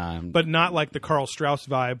 Yeah. But not like the Carl Strauss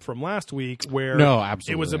vibe from last week, where No, it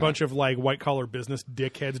absolutely was a not. bunch of like white collar business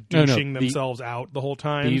dickheads No, douching the- themselves out the whole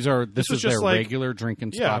time. This was is their just like, regular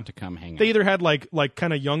drinking yeah. spot to come hang They out. either had like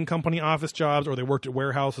kind of young company office jobs, or they worked at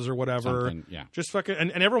warehouses or whatever. Something, yeah. Just fucking,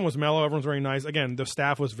 and everyone was mellow. Everyone was very nice. Again, the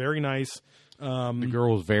staff was very nice. The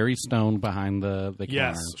girl was very stoned behind the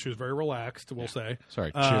Yes, counter. she was very relaxed. We'll say.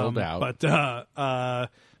 Sorry, chilled out. But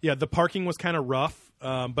yeah, the parking was kind of rough,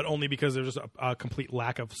 but only because there was a complete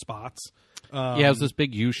lack of spots. Yeah, it was this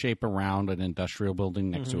big U shape around an industrial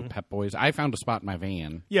building next Mm-hmm. to a Pep Boys. I found a spot in my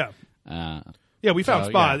van. Yeah, Uh, yeah, we found So,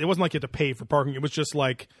 spots. yeah. It wasn't like you had to pay for parking. It was just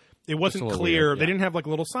like it wasn't a little clear. weird, They yeah. didn't have like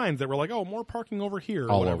little signs that were like, "Oh, more parking over here,"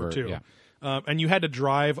 or All whatever over, too. yeah. And you had to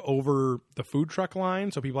drive over the food truck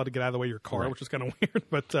line, so people had to get out of the way of your car, Right. which is kind of weird.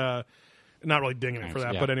 But not really dinging it for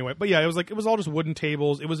that. yeah. But anyway, but yeah, it was all just wooden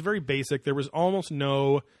tables. It was very basic. There was almost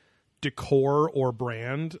no decor or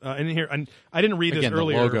brand. And here, and I didn't read again, this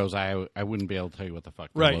earlier. the logos, I wouldn't be able to tell you what the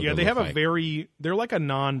fuck. The Right, logo yeah, they have looked a like. they're like a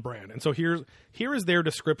non-brand. And so here is their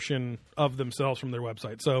description of themselves from their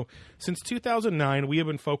website. So, since 2009, we have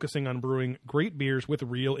been focusing on brewing great beers with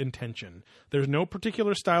real intention. There's no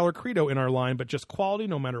particular style or credo in our line, but just quality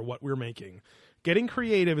no matter what we're making. Getting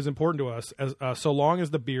creative is important to us as so long as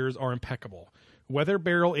the beers are impeccable. Whether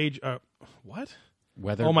barrel age what?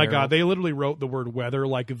 Weather Oh my barrel. god, they literally wrote the word weather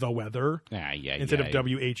like the weather. Yeah, Instead yeah, of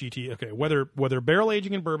WHET. Okay, whether barrel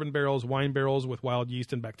aging in bourbon barrels, wine barrels with wild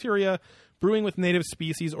yeast and bacteria, brewing with native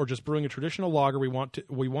species, or just brewing a traditional lager, we want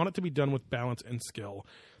it to be done with balance and skill.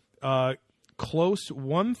 Close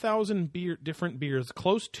 1,000 different beers.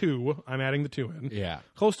 Close to, I'm adding the 2 in. Yeah.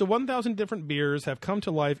 Close to 1,000 different beers have come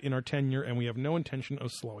to life in our tenure, and we have no intention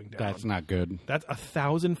of slowing down. That's not good. That's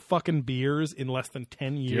 1,000 fucking beers in less than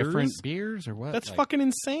 10 years. Different beers or what? That's Like, fucking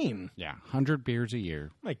insane. Yeah, 100 beers a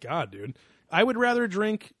year. My God, dude. I would rather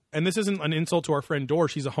drink, and this isn't an insult to our friend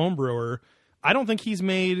Dorsch, he's a home brewer. I think he's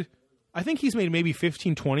made maybe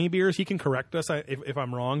 15, 20 beers. He can correct us if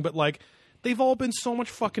I'm wrong, but like, they've all been so much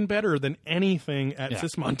fucking better than anything at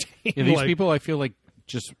Sismontane. Yeah, these Like, people, I feel like,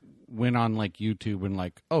 just went on like YouTube and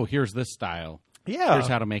like, oh, here's this style. Yeah. Here's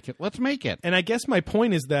how to make it. Let's make it. And I guess my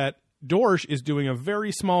point is that Dorsch is doing a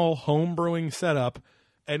very small home brewing setup,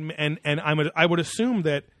 and I would assume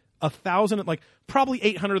that 1,000, like probably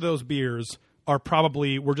 800 of those beers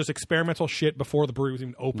were just experimental shit before the brewery was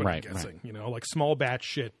even open. Right, I'm guessing, right. like small batch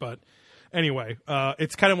shit. But anyway,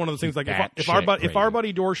 it's kind of one of those things. Like if Batshit our crazy.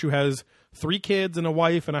 buddy Dorsch, who has 3 kids and a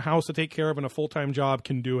wife and a house to take care of and a full-time job,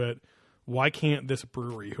 can do it, why can't this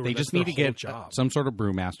brewery? They just need to get some sort of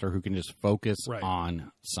brewmaster who can just focus Right.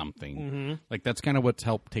 on something. Like that's kind of what's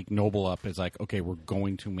helped take Noble up is like, okay, we're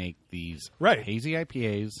going to make these Right. hazy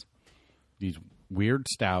IPAs, these weird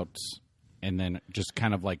stouts, and then just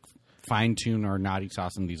kind of like fine tune our naughty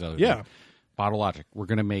sauce and these other Yeah. things. Bottle Logic. We're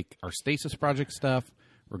going to make our Stasis Project stuff.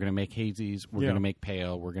 We're going to make hazies. We're Yeah. going to make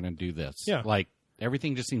pale. We're going to do this. Yeah. Like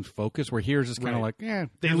everything just seems focused. Where here's just kind of Right. like, yeah,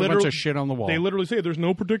 They there's a bunch literally of shit on the wall. They literally say there's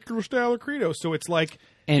no particular style or credo. So it's like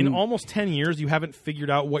And- in almost 10 years, you haven't figured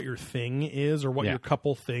out what your thing is or what Yeah. your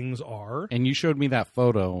couple things are. And you showed me that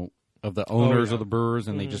photo of the owners yeah. of the brewers,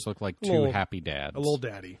 and they just look like two Little- happy dads. A little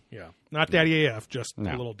daddy, yeah, not daddy AF, just No,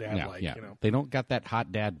 a little dad no, like, yeah. you know. They don't got that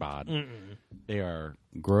hot dad bod. They are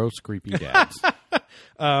gross, creepy dads.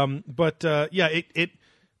 But yeah,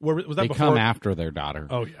 where was that They before? come after their daughter.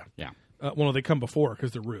 Oh yeah, yeah. well, no, they come before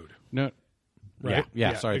because they're rude, No. right?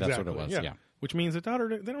 Yeah. Sorry, that's what exactly, it was. Yeah. Which means the daughter,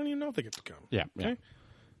 they don't even know if they get to come. Yeah. Yeah. Okay?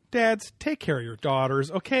 Dads, take care of your daughters,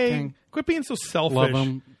 okay? Okay. Quit being so selfish Love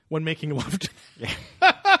 'em. when making love to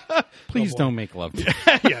Please don't make love to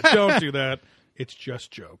yeah, don't do that. It's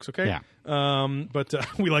just jokes, okay? Yeah. But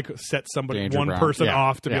we like set somebody, Danger one Brown. person Yeah,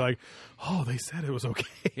 off to be yeah. like, oh, they said it was okay.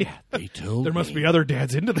 Yeah, they told There must me. be other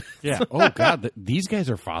dads into this. Yeah. Oh, God. These guys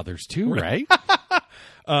are fathers, too, right?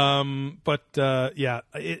 But yeah,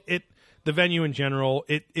 the venue in general,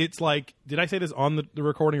 it's like, did I say this on the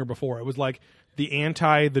recording or before? It was like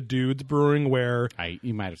the dudes brewing where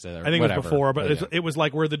You might have said that. I think Whatever, it was before, but yeah. it was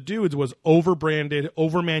like where the dudes was over branded,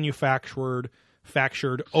 over manufactured,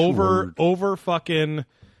 over fucking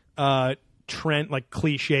trend, like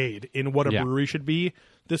cliched in what a brewery should be.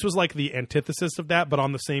 This was like the antithesis of that, but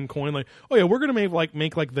on the same coin, like, oh yeah, we're gonna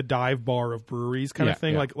make like the dive bar of breweries kind of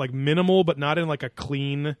thing, like minimal, but not in like a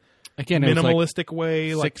clean, again, minimalistic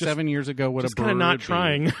way. 6-7 years ago, what just a brewery kind of not would be.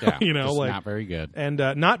 trying, Yeah, you know, just like not very good, and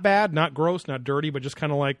not bad, not gross, not dirty, but just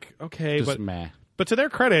kind of like okay, just but meh. But to their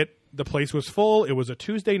credit, the place was full. It was a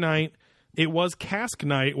Tuesday night. It was cask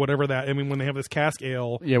night, whatever that. I mean, when they have this cask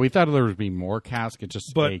ale. Yeah, we thought there would be more cask. It's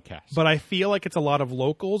just a cask. But I feel like it's a lot of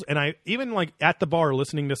locals. And I even like at the bar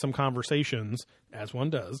listening to some conversations, as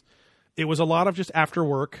one does, it was a lot of just after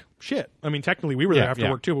work shit. I mean, technically we were there after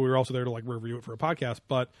work too, but we were also there to like review it for a podcast.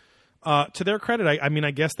 But to their credit, I mean,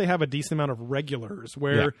 I guess they have a decent amount of regulars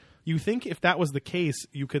where you think if that was the case,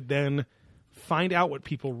 you could then find out what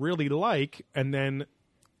people really like and then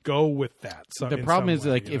go with that. So the problem is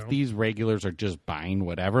like if these regulars are just buying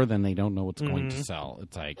whatever, then they don't know what's going to sell.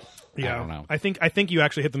 It's like I don't know. I think you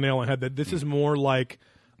actually hit the nail on the head that this is more like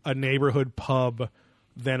a neighborhood pub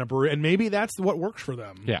than a brewery, and maybe that's what works for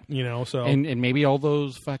them. Yeah, you know. So and maybe all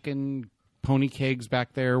those fucking pony kegs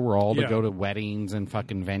back there were all to go to weddings and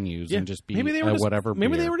fucking venues and just be maybe they were just, whatever.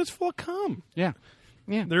 Maybe beer. they were just full of cum. Yeah.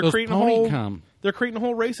 Yeah, they're those creating pony a whole. cum. They're creating a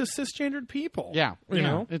whole race of cisgendered people. Yeah, you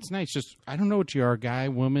know, it's nice. Just I don't know what you are, guy,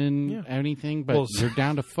 woman, anything, but you're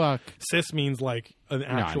down to fuck. Cis means like an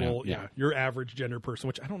actual, yeah, your average gender person,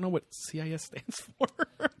 which I don't know what CIS stands for.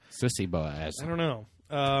 Sissy boys. I don't know.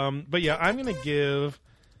 But yeah, I'm gonna give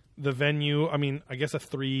the venue. I mean, I guess a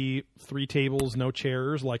three tables, no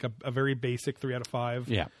chairs, like a very basic 3 out of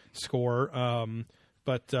 5 score.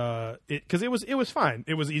 But because it was fine.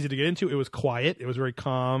 It was easy to get into. It was quiet. It was very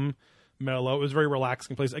calm, mellow. It was a very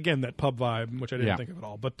relaxing place. Again, that pub vibe, which I didn't think of at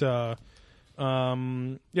all. But the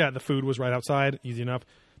food was right outside, easy enough.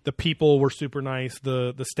 The people were super nice.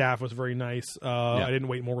 The staff was very nice. I didn't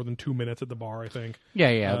wait more than 2 minutes at the bar, I think.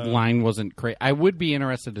 Yeah. Line wasn't crazy. I would be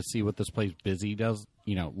interested to see what this place busy does.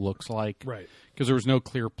 Looks like. Right. Because there was no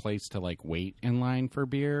clear place to like wait in line for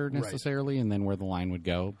beer necessarily, and then where the line would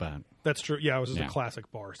go. But that's true. Yeah, it was just a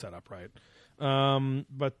classic bar setup, right? Oh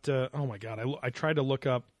my god, I tried to look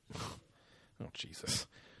up. Oh Jesus.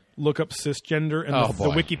 Look up cisgender, and the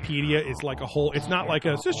Wikipedia is like a whole. It's not like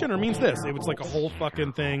a cisgender means this. It was like a whole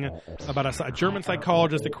fucking thing about a German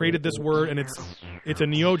psychologist that created this word, and it's a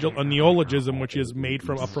neologism, which is made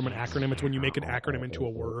from an acronym. It's when you make an acronym into a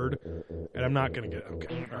word, and I'm not gonna get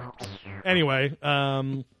okay. All right. Anyway,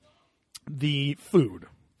 the food,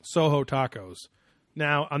 Soho Tacos.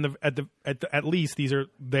 Now, at least these are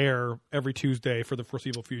there every Tuesday for the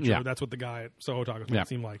foreseeable future. Yeah. That's what the guy at Soho Tacos made it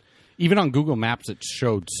seem like. Even on Google Maps, it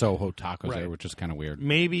showed Soho Tacos there, which is kind of weird.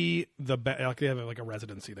 Maybe like they have like a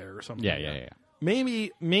residency there or something. Yeah.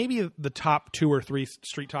 Maybe the top 2 or 3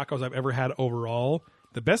 street tacos I've ever had overall.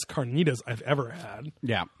 The best carnitas I've ever had.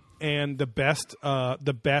 Yeah, and the best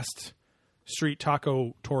street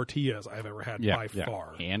taco tortillas I've ever had by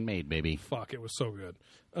far. Handmade, baby. Fuck, it was so good.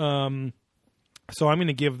 So I'm going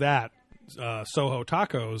to give that Soho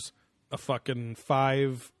Tacos a fucking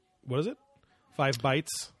 5. What is it? 5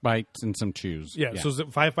 bites. Bites and some chews. Yeah. So it's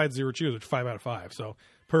 5 bites, 0 chews, which is 5 out of 5. So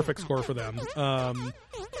perfect score for them.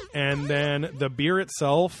 And then the beer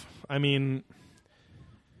itself, I mean,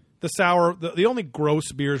 the sour. The only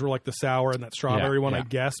gross beers were like the sour and that strawberry one, I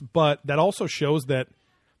guess. But that also shows that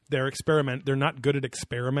they're not good at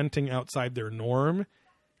experimenting outside their norm,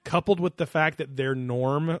 coupled with the fact that their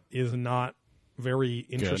norm is not very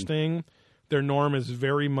interesting. Good. Their norm is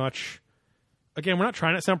very much, again, we're not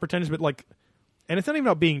trying to sound pretentious, but like, and it's not even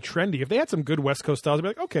about being trendy. If they had some good West Coast styles, I'd be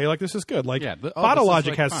like, okay, like this is good. Like Bottle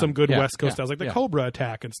Logic has some good West Coast styles, like the Cobra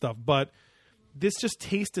Attack and stuff. But this just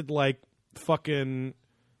tasted like fucking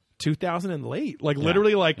 2000 and late, like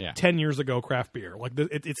literally like 10 years ago craft beer. Like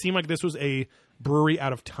it seemed like this was a brewery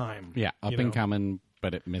out of time. Yeah, up and coming,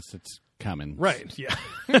 but it missed its coming. Right. Yeah,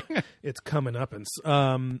 it's coming up and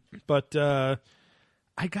but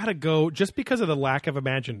I gotta go just because of the lack of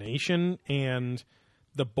imagination and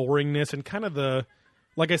the boringness and kind of the,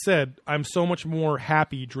 like I said, I'm so much more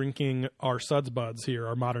happy drinking our Suds Buds here,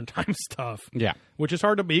 our Modern Times stuff. Yeah, which is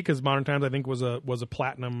hard to beat because Modern Times I think was a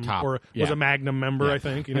platinum or was a Magnum member. I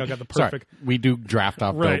think got the perfect. Sorry, we do draft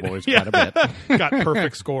off Doughboys quite a bit. Got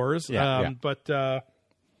perfect scores. But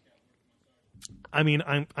I mean,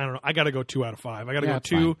 I don't know. I got to go 2 out of 5. I got to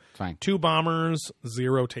go two bombers,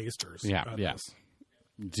 0 tasters. Yeah.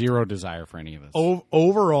 Zero desire for any of this.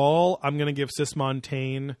 Overall, I'm going to give Cis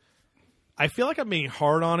Montaigne. I feel like I'm being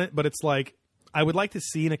hard on it, but it's like I would like to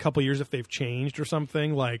see in a couple years if they've changed or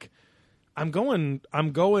something. Like I'm going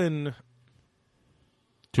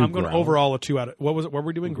overall a 2 out of. What was it? What were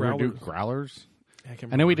we doing? Growlers. Growlers.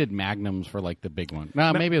 I know we did Magnums for like the big one.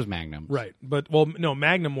 No, maybe it was Magnums. Right. But, well, no,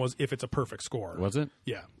 Magnum was if it's a perfect score. Was it?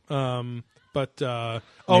 Yeah. Sorry,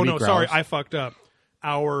 Growlers? I fucked up.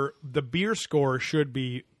 The beer score should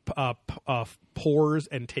be pours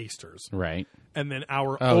and tasters. Right. And then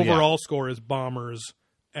our overall score is bombers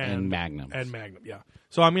And Magnums. And Magnum, yeah.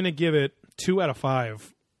 So I'm going to give it 2 out of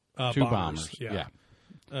 5 Two bombers. Yeah.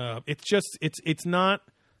 It's not,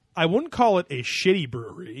 I wouldn't call it a shitty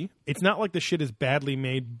brewery. It's not like the shit is badly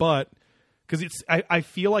made, but because I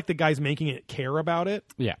feel like the guys making it care about it.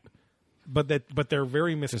 Yeah. But they're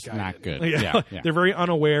very misguided. Just not good. Yeah. Yeah. They're very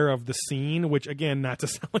unaware of the scene, which again, not to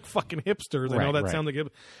sound like fucking hipsters. I know that sounds like it,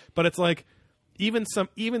 but it's like even some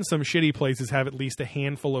shitty places have at least a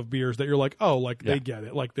handful of beers that you're like, oh, like they get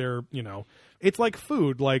it. Like they're, it's like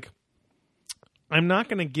food. Like I'm not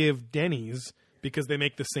going to give Denny's because they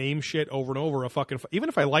make the same shit over and over even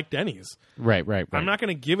if I like Denny's. Right. I'm not going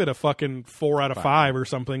to give it a fucking 4 out of 5 or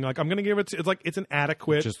something. Like I'm going to give it, it's an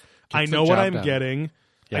adequate, I know what I'm getting.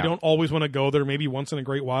 Yeah. I don't always want to go there. Maybe once in a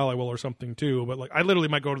great while I will or something too. But like I literally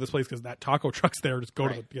might go to this place because that taco truck's there. Just go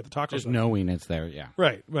to get the taco. Just knowing it's there, yeah.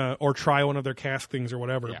 Right. Or try one of their cask things or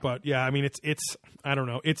whatever. Yeah. But yeah, I mean, it's I don't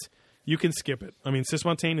know. You can skip it. I mean, Sis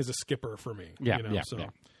Montaigne is a skipper for me. Yeah.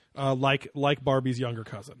 Like Barbie's younger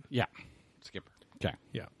cousin. Yeah. Skipper. Okay.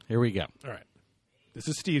 Yeah. Here we go. All right. This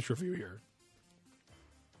is Steve's review here.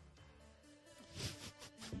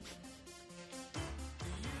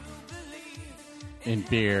 In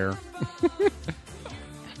beer.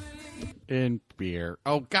 In beer.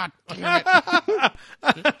 Oh, God damn it.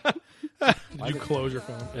 Did you close your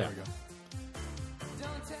phone? There we go.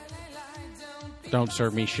 Don't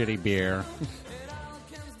serve me shitty beer.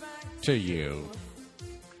 To you.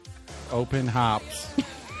 Open hops.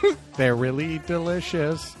 They're really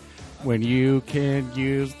delicious when you can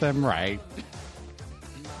use them right.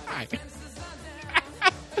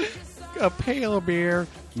 A pale beer,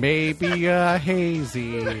 maybe a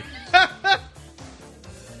hazy.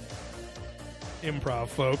 Improv,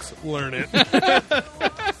 folks. Learn it.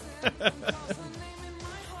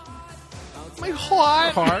 My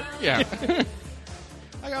heart. Yeah.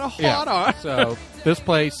 I got a hot on. So this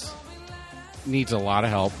place needs a lot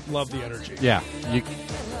of help. Love the energy. Yeah.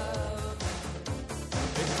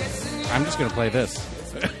 I'm just going to play this.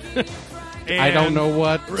 I don't know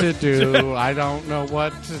what to do. I don't know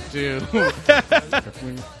what to do.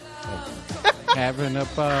 Heaven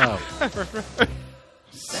above.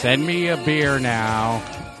 Send me a beer now.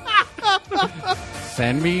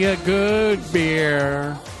 Send me a good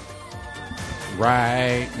beer.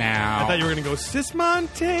 Right now. I thought you were going to go Sis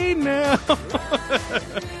Montaigne now.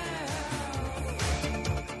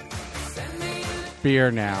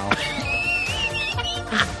 Beer now.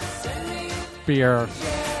 Beer.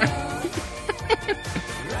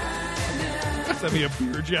 Send me a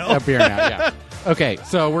beer gel. A beer now, yeah. Okay,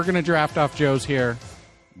 so we're going to draft off Joe's here.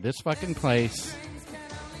 This fucking place,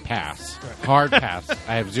 pass. Hard pass.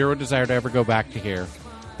 I have zero desire to ever go back to here.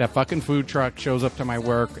 That fucking food truck shows up to my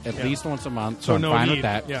work at least once a month, so I'm fine with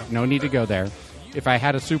that. Yeah. No need to go there. If I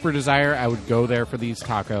had a super desire, I would go there for these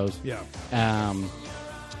tacos. Yeah.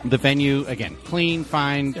 The venue, again, clean,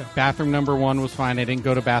 fine. Yeah. Bathroom number 1 was fine. I didn't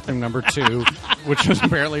go to bathroom number 2, which was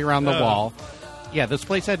barely around the wall. Yeah, this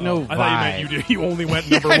place had no vibe. I thought you only went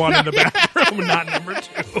number 1 in the bathroom, not number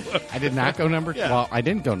 2. I did not go number 2. Yeah. Well, I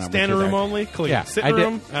didn't go number 2 Standing room there. only? Clean. Yeah, Sitting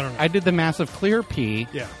room? I don't know. I did the massive clear pee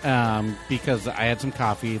Yeah. because I had some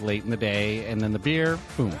coffee late in the day, and then the beer,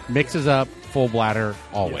 boom, mixes up, full bladder,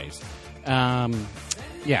 always.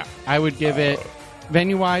 Yeah, I would give it,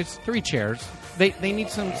 venue-wise, 3 chairs. They need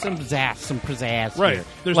some zazz, some pizzazz. Right. Here.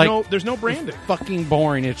 There's no branding. It's fucking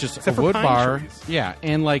boring. It's just Except a for wood pine bar. trees. Yeah,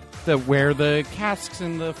 and like where the casks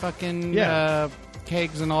and the fucking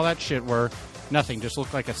kegs and all that shit were. Nothing. Just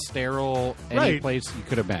looked like a sterile any Right. place you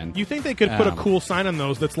could have been. You think they could put a cool sign on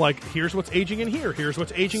those that's like, here's what's aging in here, here's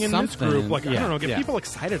what's aging in this Something, group. Like, I yeah, don't know, get yeah. people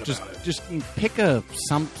excited just about it. just pick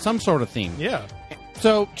some sort of theme. Yeah.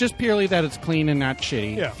 So just purely that it's clean and not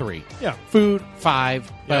shitty. Yeah. 3. Yeah. Food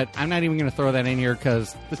 5. But Yep. I'm not even going to throw that in here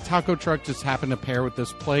because the taco truck just happened to pair with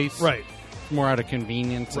this place. Right. More out of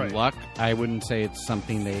convenience and Right. luck. I wouldn't say it's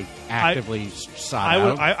something they actively sought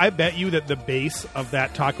out. I bet you that the base of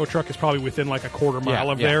that taco truck is probably within like a quarter mile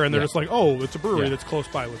of there, and they're just like, oh, it's a brewery that's close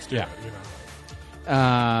by. Let's do Yeah. it. You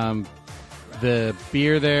know. The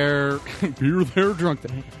beer there, drunk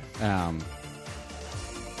there.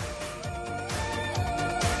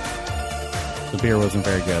 The beer wasn't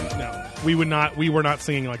very good. No, we were not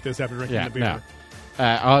singing like this after drinking Yeah, the beer. no.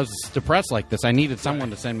 I was depressed like this. I needed someone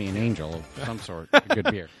to send me an angel of some sort, a good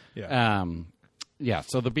beer. Yeah. Yeah.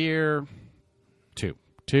 So the beer, 2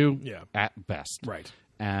 2 Yeah. at best. Right.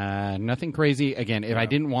 Nothing crazy. Again, if I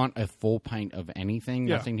didn't want a full pint of anything,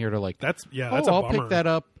 Yeah. nothing here to like. That's a I'll bummer. pick that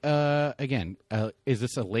up. Again, is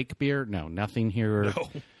this a lake beer? No, nothing here No.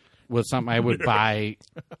 was something I would buy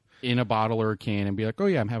in a bottle or a can and be like, oh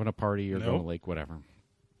yeah, I'm having a party or going to lake, whatever.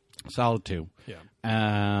 Solid 2. Yeah.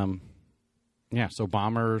 Yeah. So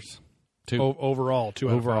Bombers 2 Overall, 2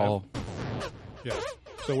 out of overall. 5. Yeah.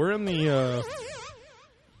 So we're in the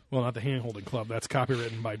well, not the hand holding club. That's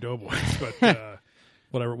copywritten by Doughboys, but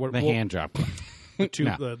whatever. The hand job. the 2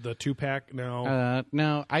 No. the 2-pack. No.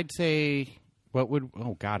 No, I'd say what would.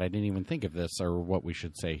 Oh God, I didn't even think of this or what we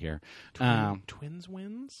should say here. Twins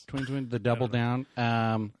wins. Twins win the double down.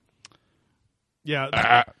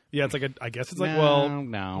 Yeah. Yeah. It's like I guess it's like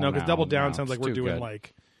no, because double down sounds like it's we're too doing good.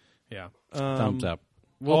 like yeah. Thumbs up.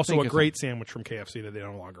 We'll Also, think a of great sandwich from KFC that they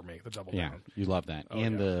no longer make. The double Yeah, down. you love that.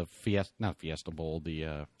 And yeah. the Fiesta Bowl,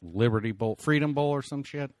 the Liberty Bowl, Freedom Bowl or some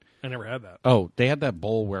shit. I never had that. Oh, they had that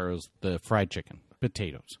bowl where it was the fried chicken,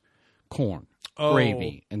 potatoes, corn,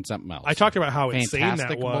 gravy, and something else. I talked about how insane that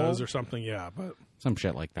Fantastic was Bowl? or something. Yeah, but Some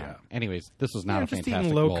shit like that. Yeah. Anyways, this was not a just fantastic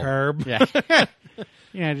eating low bowl. carb. Yeah.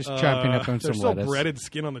 Yeah, just chopping up on some there's still lettuce. breaded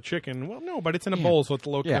skin on the chicken. Well, no, but it's in a bowl, so it's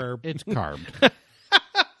low Yeah, carb. it's carb.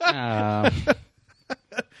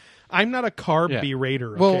 I'm not a carb Yeah.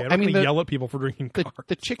 berater. Okay? Well, I'm not I mean, gonna the- yell at people for drinking carbs.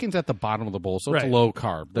 The chicken's at the bottom of the bowl, so it's Right. low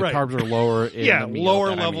carb. The Right. carbs are lower in Yeah, the meal lower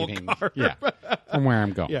that I'm level eating. carb. Yeah, from where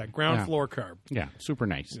I'm going. Yeah, ground floor carb. Yeah, super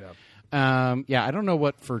nice. Yeah. Yeah, I don't know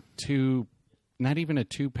what for 2, not even a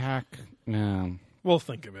 2-pack. We'll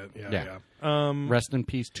think of it. Yeah. Rest in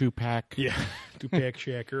peace, 2-pack. Yeah. 2-pack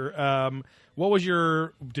shaker. What was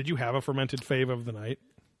your? Did you have a fermented fave of the night?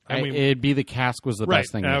 I mean, It'd be the cask was the right.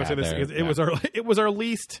 best thing. I we would say had this. there. It was our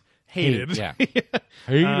least hated. Yeah.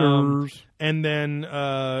 Haters. And then,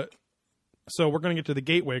 so we're going to get to the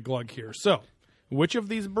gateway glug here. So, which of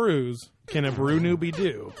these brews can a brew newbie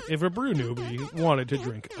do if a brew newbie wanted to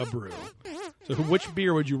drink a brew? So, which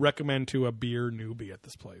beer would you recommend to a beer newbie at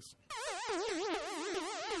this place?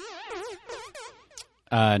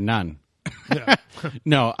 None. Yeah.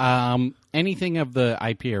 No. Anything of the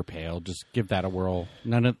IPA or pale, just give that a whirl.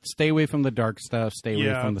 Stay away from the dark stuff. Stay away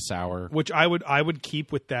Yeah. from the sour. Which I would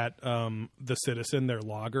keep with that the Citizen, their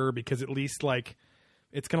lager, because at least like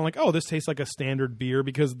it's kind of like, oh, this tastes like a standard beer,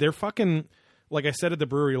 because they're fucking, like I said at the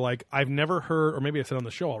brewery, like I've never heard, or maybe I said on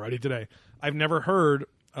the show already today, I've never heard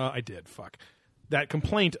that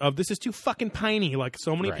complaint of this is too fucking piney. Like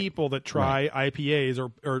so many Right. people that try IPAs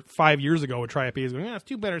or 5 years ago would try IPAs going, it's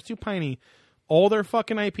too bitter, it's too piney. All their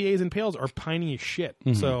fucking IPAs and pales are piney as shit.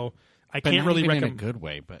 So I But can't not really even in a recommend. good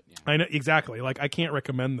way, but yeah. I know exactly. Like I can't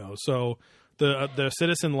recommend those. So the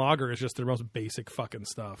Citizen Lager is just their most basic fucking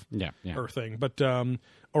stuff. Yeah. Or thing. But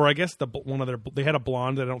or I guess they had a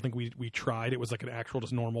blonde that I don't think we tried. It was like an actual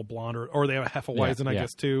just normal blonde, or they have a Hefeweizen, I yeah.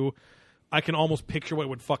 guess too. I can almost picture what it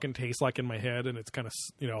would fucking taste like in my head, and it's kind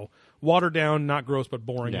of watered down, not gross, but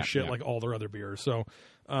boring as shit, like all their other beers. So,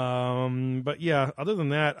 but yeah, other than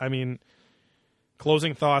that, I mean,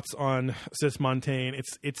 closing thoughts on Cis Montaigne.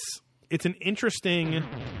 It's an interesting.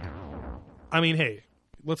 I mean, hey,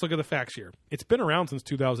 let's look at the facts here. It's been around since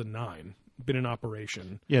 2009. Been in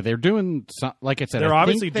operation. Yeah, they're doing like I said. They're I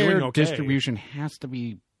obviously think their doing okay. distribution has to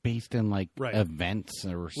be based in like Right. events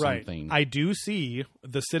or something. Right. I do see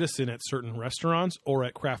the Citizen at certain restaurants or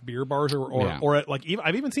at craft beer bars or at like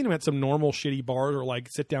I've even seen them at some normal shitty bars or like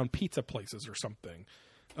sit down pizza places or something.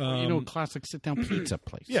 Classic sit down pizza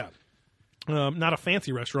place. Yeah. Not a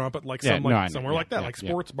fancy restaurant, but like Yeah, some no, like I know. somewhere Yeah, like that, yeah, like yeah.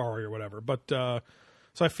 sports bar or whatever. But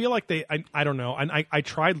so I feel like I don't know. And I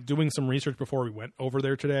tried doing some research before we went over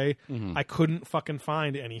there today. Mm-hmm. I couldn't fucking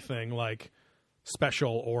find anything like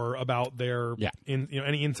special or about their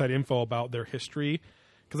any inside info about their history,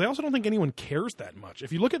 because I also don't think anyone cares that much.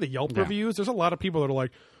 If you look at the Yelp reviews, there's a lot of people that are like,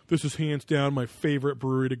 this is hands down my favorite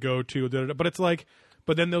brewery to go to, but it's like,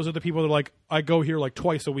 but then those are the people that are like, I go here like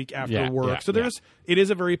twice a week after work. So it is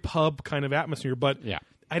a very pub kind of atmosphere, but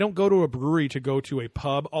I don't go to a brewery to go to a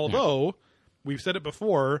pub, although we've said it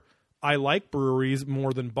before, I like breweries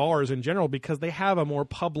more than bars in general because they have a more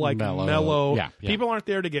pub-like, mellow. Yeah. People aren't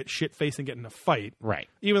there to get shit-faced and get in a fight. Right.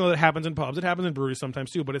 Even though that happens in pubs. It happens in breweries sometimes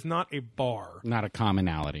too, but it's not a bar. Not a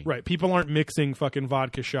commonality. Right. People aren't mixing fucking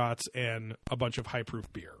vodka shots and a bunch of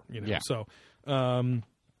high-proof beer. Yeah. So, but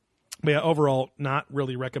yeah, overall, not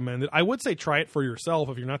really recommended. I would say try it for yourself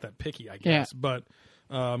if you're not that picky, I guess. Yeah. But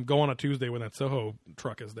go on a Tuesday when that Soho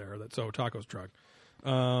truck is there, that Soho Tacos truck.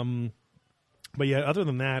 But yeah, other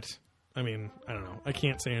than that, I mean, I don't know. I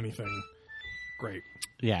can't say anything great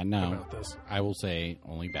Yeah, no. about this. I will say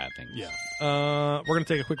only bad things. Yeah. We're going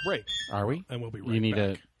to take a quick break, Are we? and we'll be right You need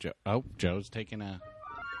back. Joe's taking a...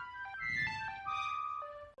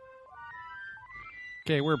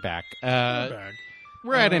 Okay, we're back. We're back.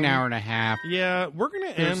 We're at an hour and a half. Yeah, we're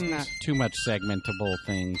gonna There's end. not too much segmentable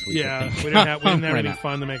things. We Yeah, could think we didn't have right anything now.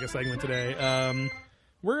 fun to make a segment today.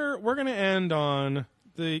 We're gonna end on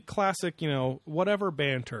the classic, whatever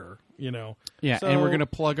banter, Yeah, So- and we're gonna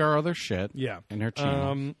plug our other shit. Yeah. in her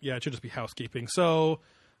channel. Yeah, it should just be housekeeping. So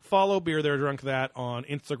follow Beer There Drunk That on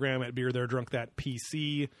Instagram at Beer There Drunk That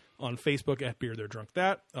PC, on Facebook at Beer There Drunk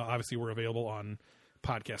That. Obviously, we're available on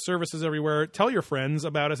podcast services everywhere. Tell your friends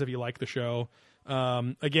about us if you like the show.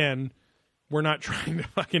 Again, we're not trying to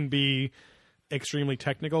fucking be extremely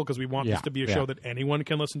technical because we want this to be a show that anyone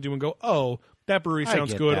can listen to and go, oh, that brewery I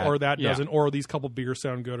sounds get good that. or that Yeah. doesn't, or these couple beers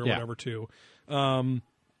sound good or Yeah. whatever too.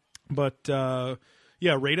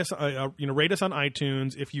 Rate us. Rate us on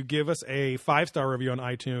iTunes. If you give us a 5-star review on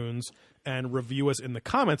iTunes and review us in the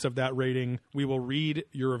comments of that rating, we will read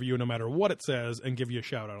your review no matter what it says and give you a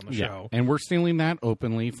shout out on the show. And we're stealing that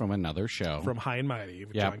openly from another show. From High and Mighty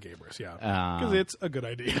with Yep. John Gabris, because it's a good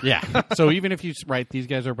idea. Yeah. So even if you write, these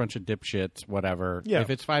guys are a bunch of dipshits, whatever. Yeah. If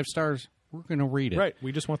it's 5 stars, we're going to read it. Right.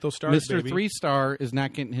 We just want those stars, Mr. baby. 3-star is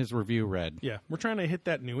not getting his review read. Yeah, we're trying to hit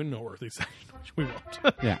that new and noteworthy section, which we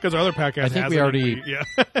won't. Yeah. Because our other podcast I think we hasn't, already- and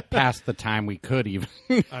yeah, Past the time we could even.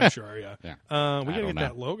 I'm sure. Yeah. Yeah. We I gotta don't get know.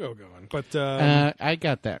 that logo going, but I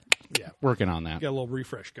got that. yeah. Working on that. Got a little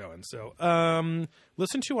refresh going. So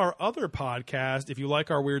listen to our other podcast if you like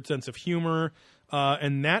our weird sense of humor,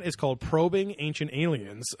 and that is called Probing Ancient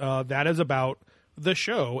Aliens. That is about the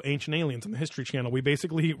show Ancient Aliens on the History Channel. We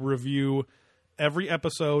basically review every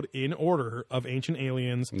episode in order of Ancient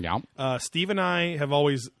Aliens. Yeah. Steve and I have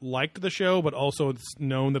always liked the show, but also it's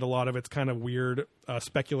known that a lot of it's kind of weird,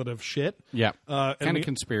 speculative shit. Yeah. and Kind we- of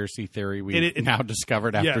conspiracy theory we've It- now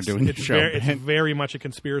discovered after Yes, doing the it's show. it's very much a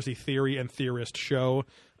conspiracy theory and theorist show.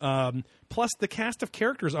 Plus, the cast of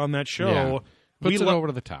characters on that show Yeah. Puts it over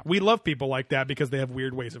to the top. We love people like that because they have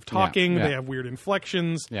weird ways of talking. yeah. They have weird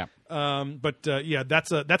inflections. Yeah. That's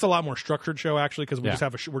a lot more structured show actually because we Yeah. just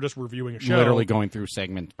have we're just reviewing a show. Literally going through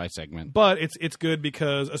segment by segment. But it's good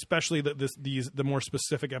because especially the more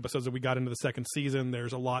specific episodes that we got into the second season,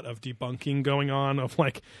 there's a lot of debunking going on of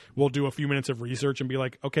like we'll do a few minutes of research and be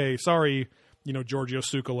like, okay, sorry, Giorgio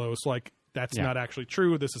Tsoukalos, like that's Yeah. not actually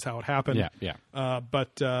true. This is how it happened. Yeah.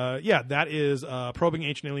 That is Probing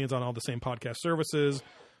Ancient Aliens on all the same podcast services.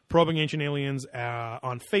 Probing Ancient Aliens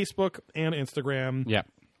on Facebook and Instagram. Yeah.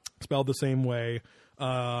 Spelled the same way.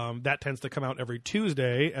 That tends to come out every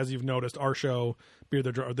Tuesday, as you've noticed. Our show, Beer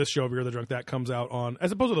the Drunk, this show, Beer the Drunk, that comes out on,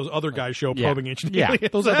 as opposed to those other guys' show, Yeah. Probing Ancient Yeah. Aliens.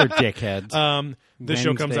 Those other dickheads. This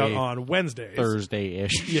show comes out Wednesday, on Wednesdays.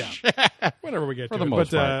 Thursday-ish. Yeah, whenever we get For to the it.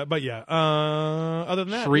 most but part. but yeah, other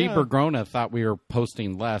than that, Sri yeah. Bergrona thought we were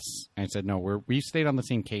posting less. I said, no, we stayed on the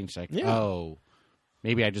same cadence. Like, Yeah. oh,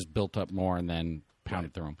 maybe I just built up more and then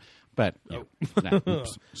pounded through them. But, yeah. No,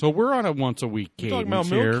 oops. So we're on a once-a-week cadence talking about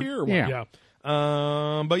milk here or what? Yeah.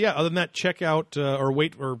 But yeah, other than that, check out or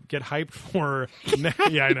wait or get hyped for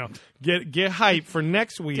yeah, I know. Get hyped for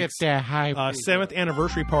next Get week's that hype. 7th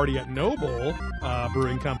anniversary party at Noble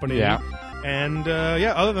Brewing Company. Yeah. And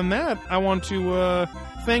other than that, I want to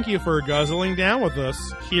thank you for guzzling down with us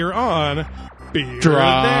here on Beer There.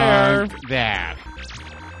 Drunk that.